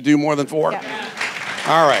think we should do more than 4? Yeah.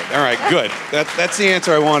 All right, good. That's the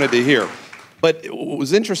answer I wanted to hear. But what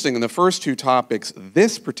was interesting in the first 2 topics,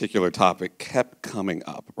 this particular topic kept coming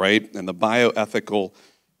up, right? And the bioethical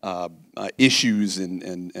issues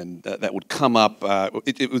and that would come up.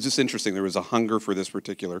 It was just interesting. There was a hunger for this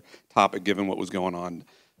particular topic given what was going on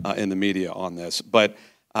in the media on this. But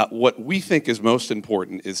what we think is most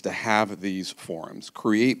important is to have these forums,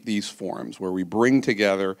 create these forums where we bring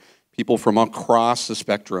together people from across the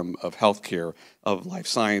spectrum of healthcare, of life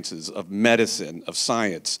sciences, of medicine, of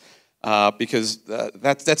science, because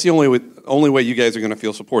that's the only way you guys are going to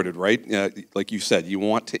feel supported, right? Like you said, you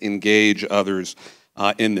want to engage others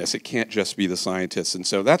in this. It can't just be the scientists. And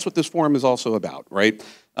so that's what this forum is also about, right?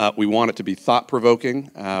 We want it to be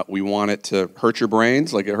thought-provoking. We want it to hurt your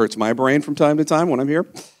brains like it hurts my brain from time to time when I'm here.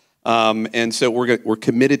 And so we're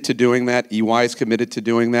committed to doing that. EY is committed to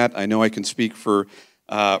doing that. I know I can speak for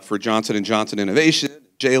Johnson & Johnson Innovation,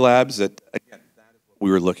 J Labs, that, again, that is what we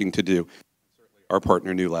were looking to do. Certainly our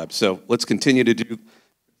partner, New Lab. So let's continue to do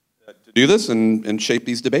this and shape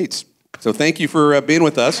these debates. So thank you for being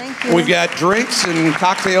with us. We've got drinks and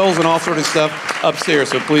cocktails and all sort of stuff upstairs,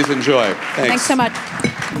 so please enjoy. Thanks So much.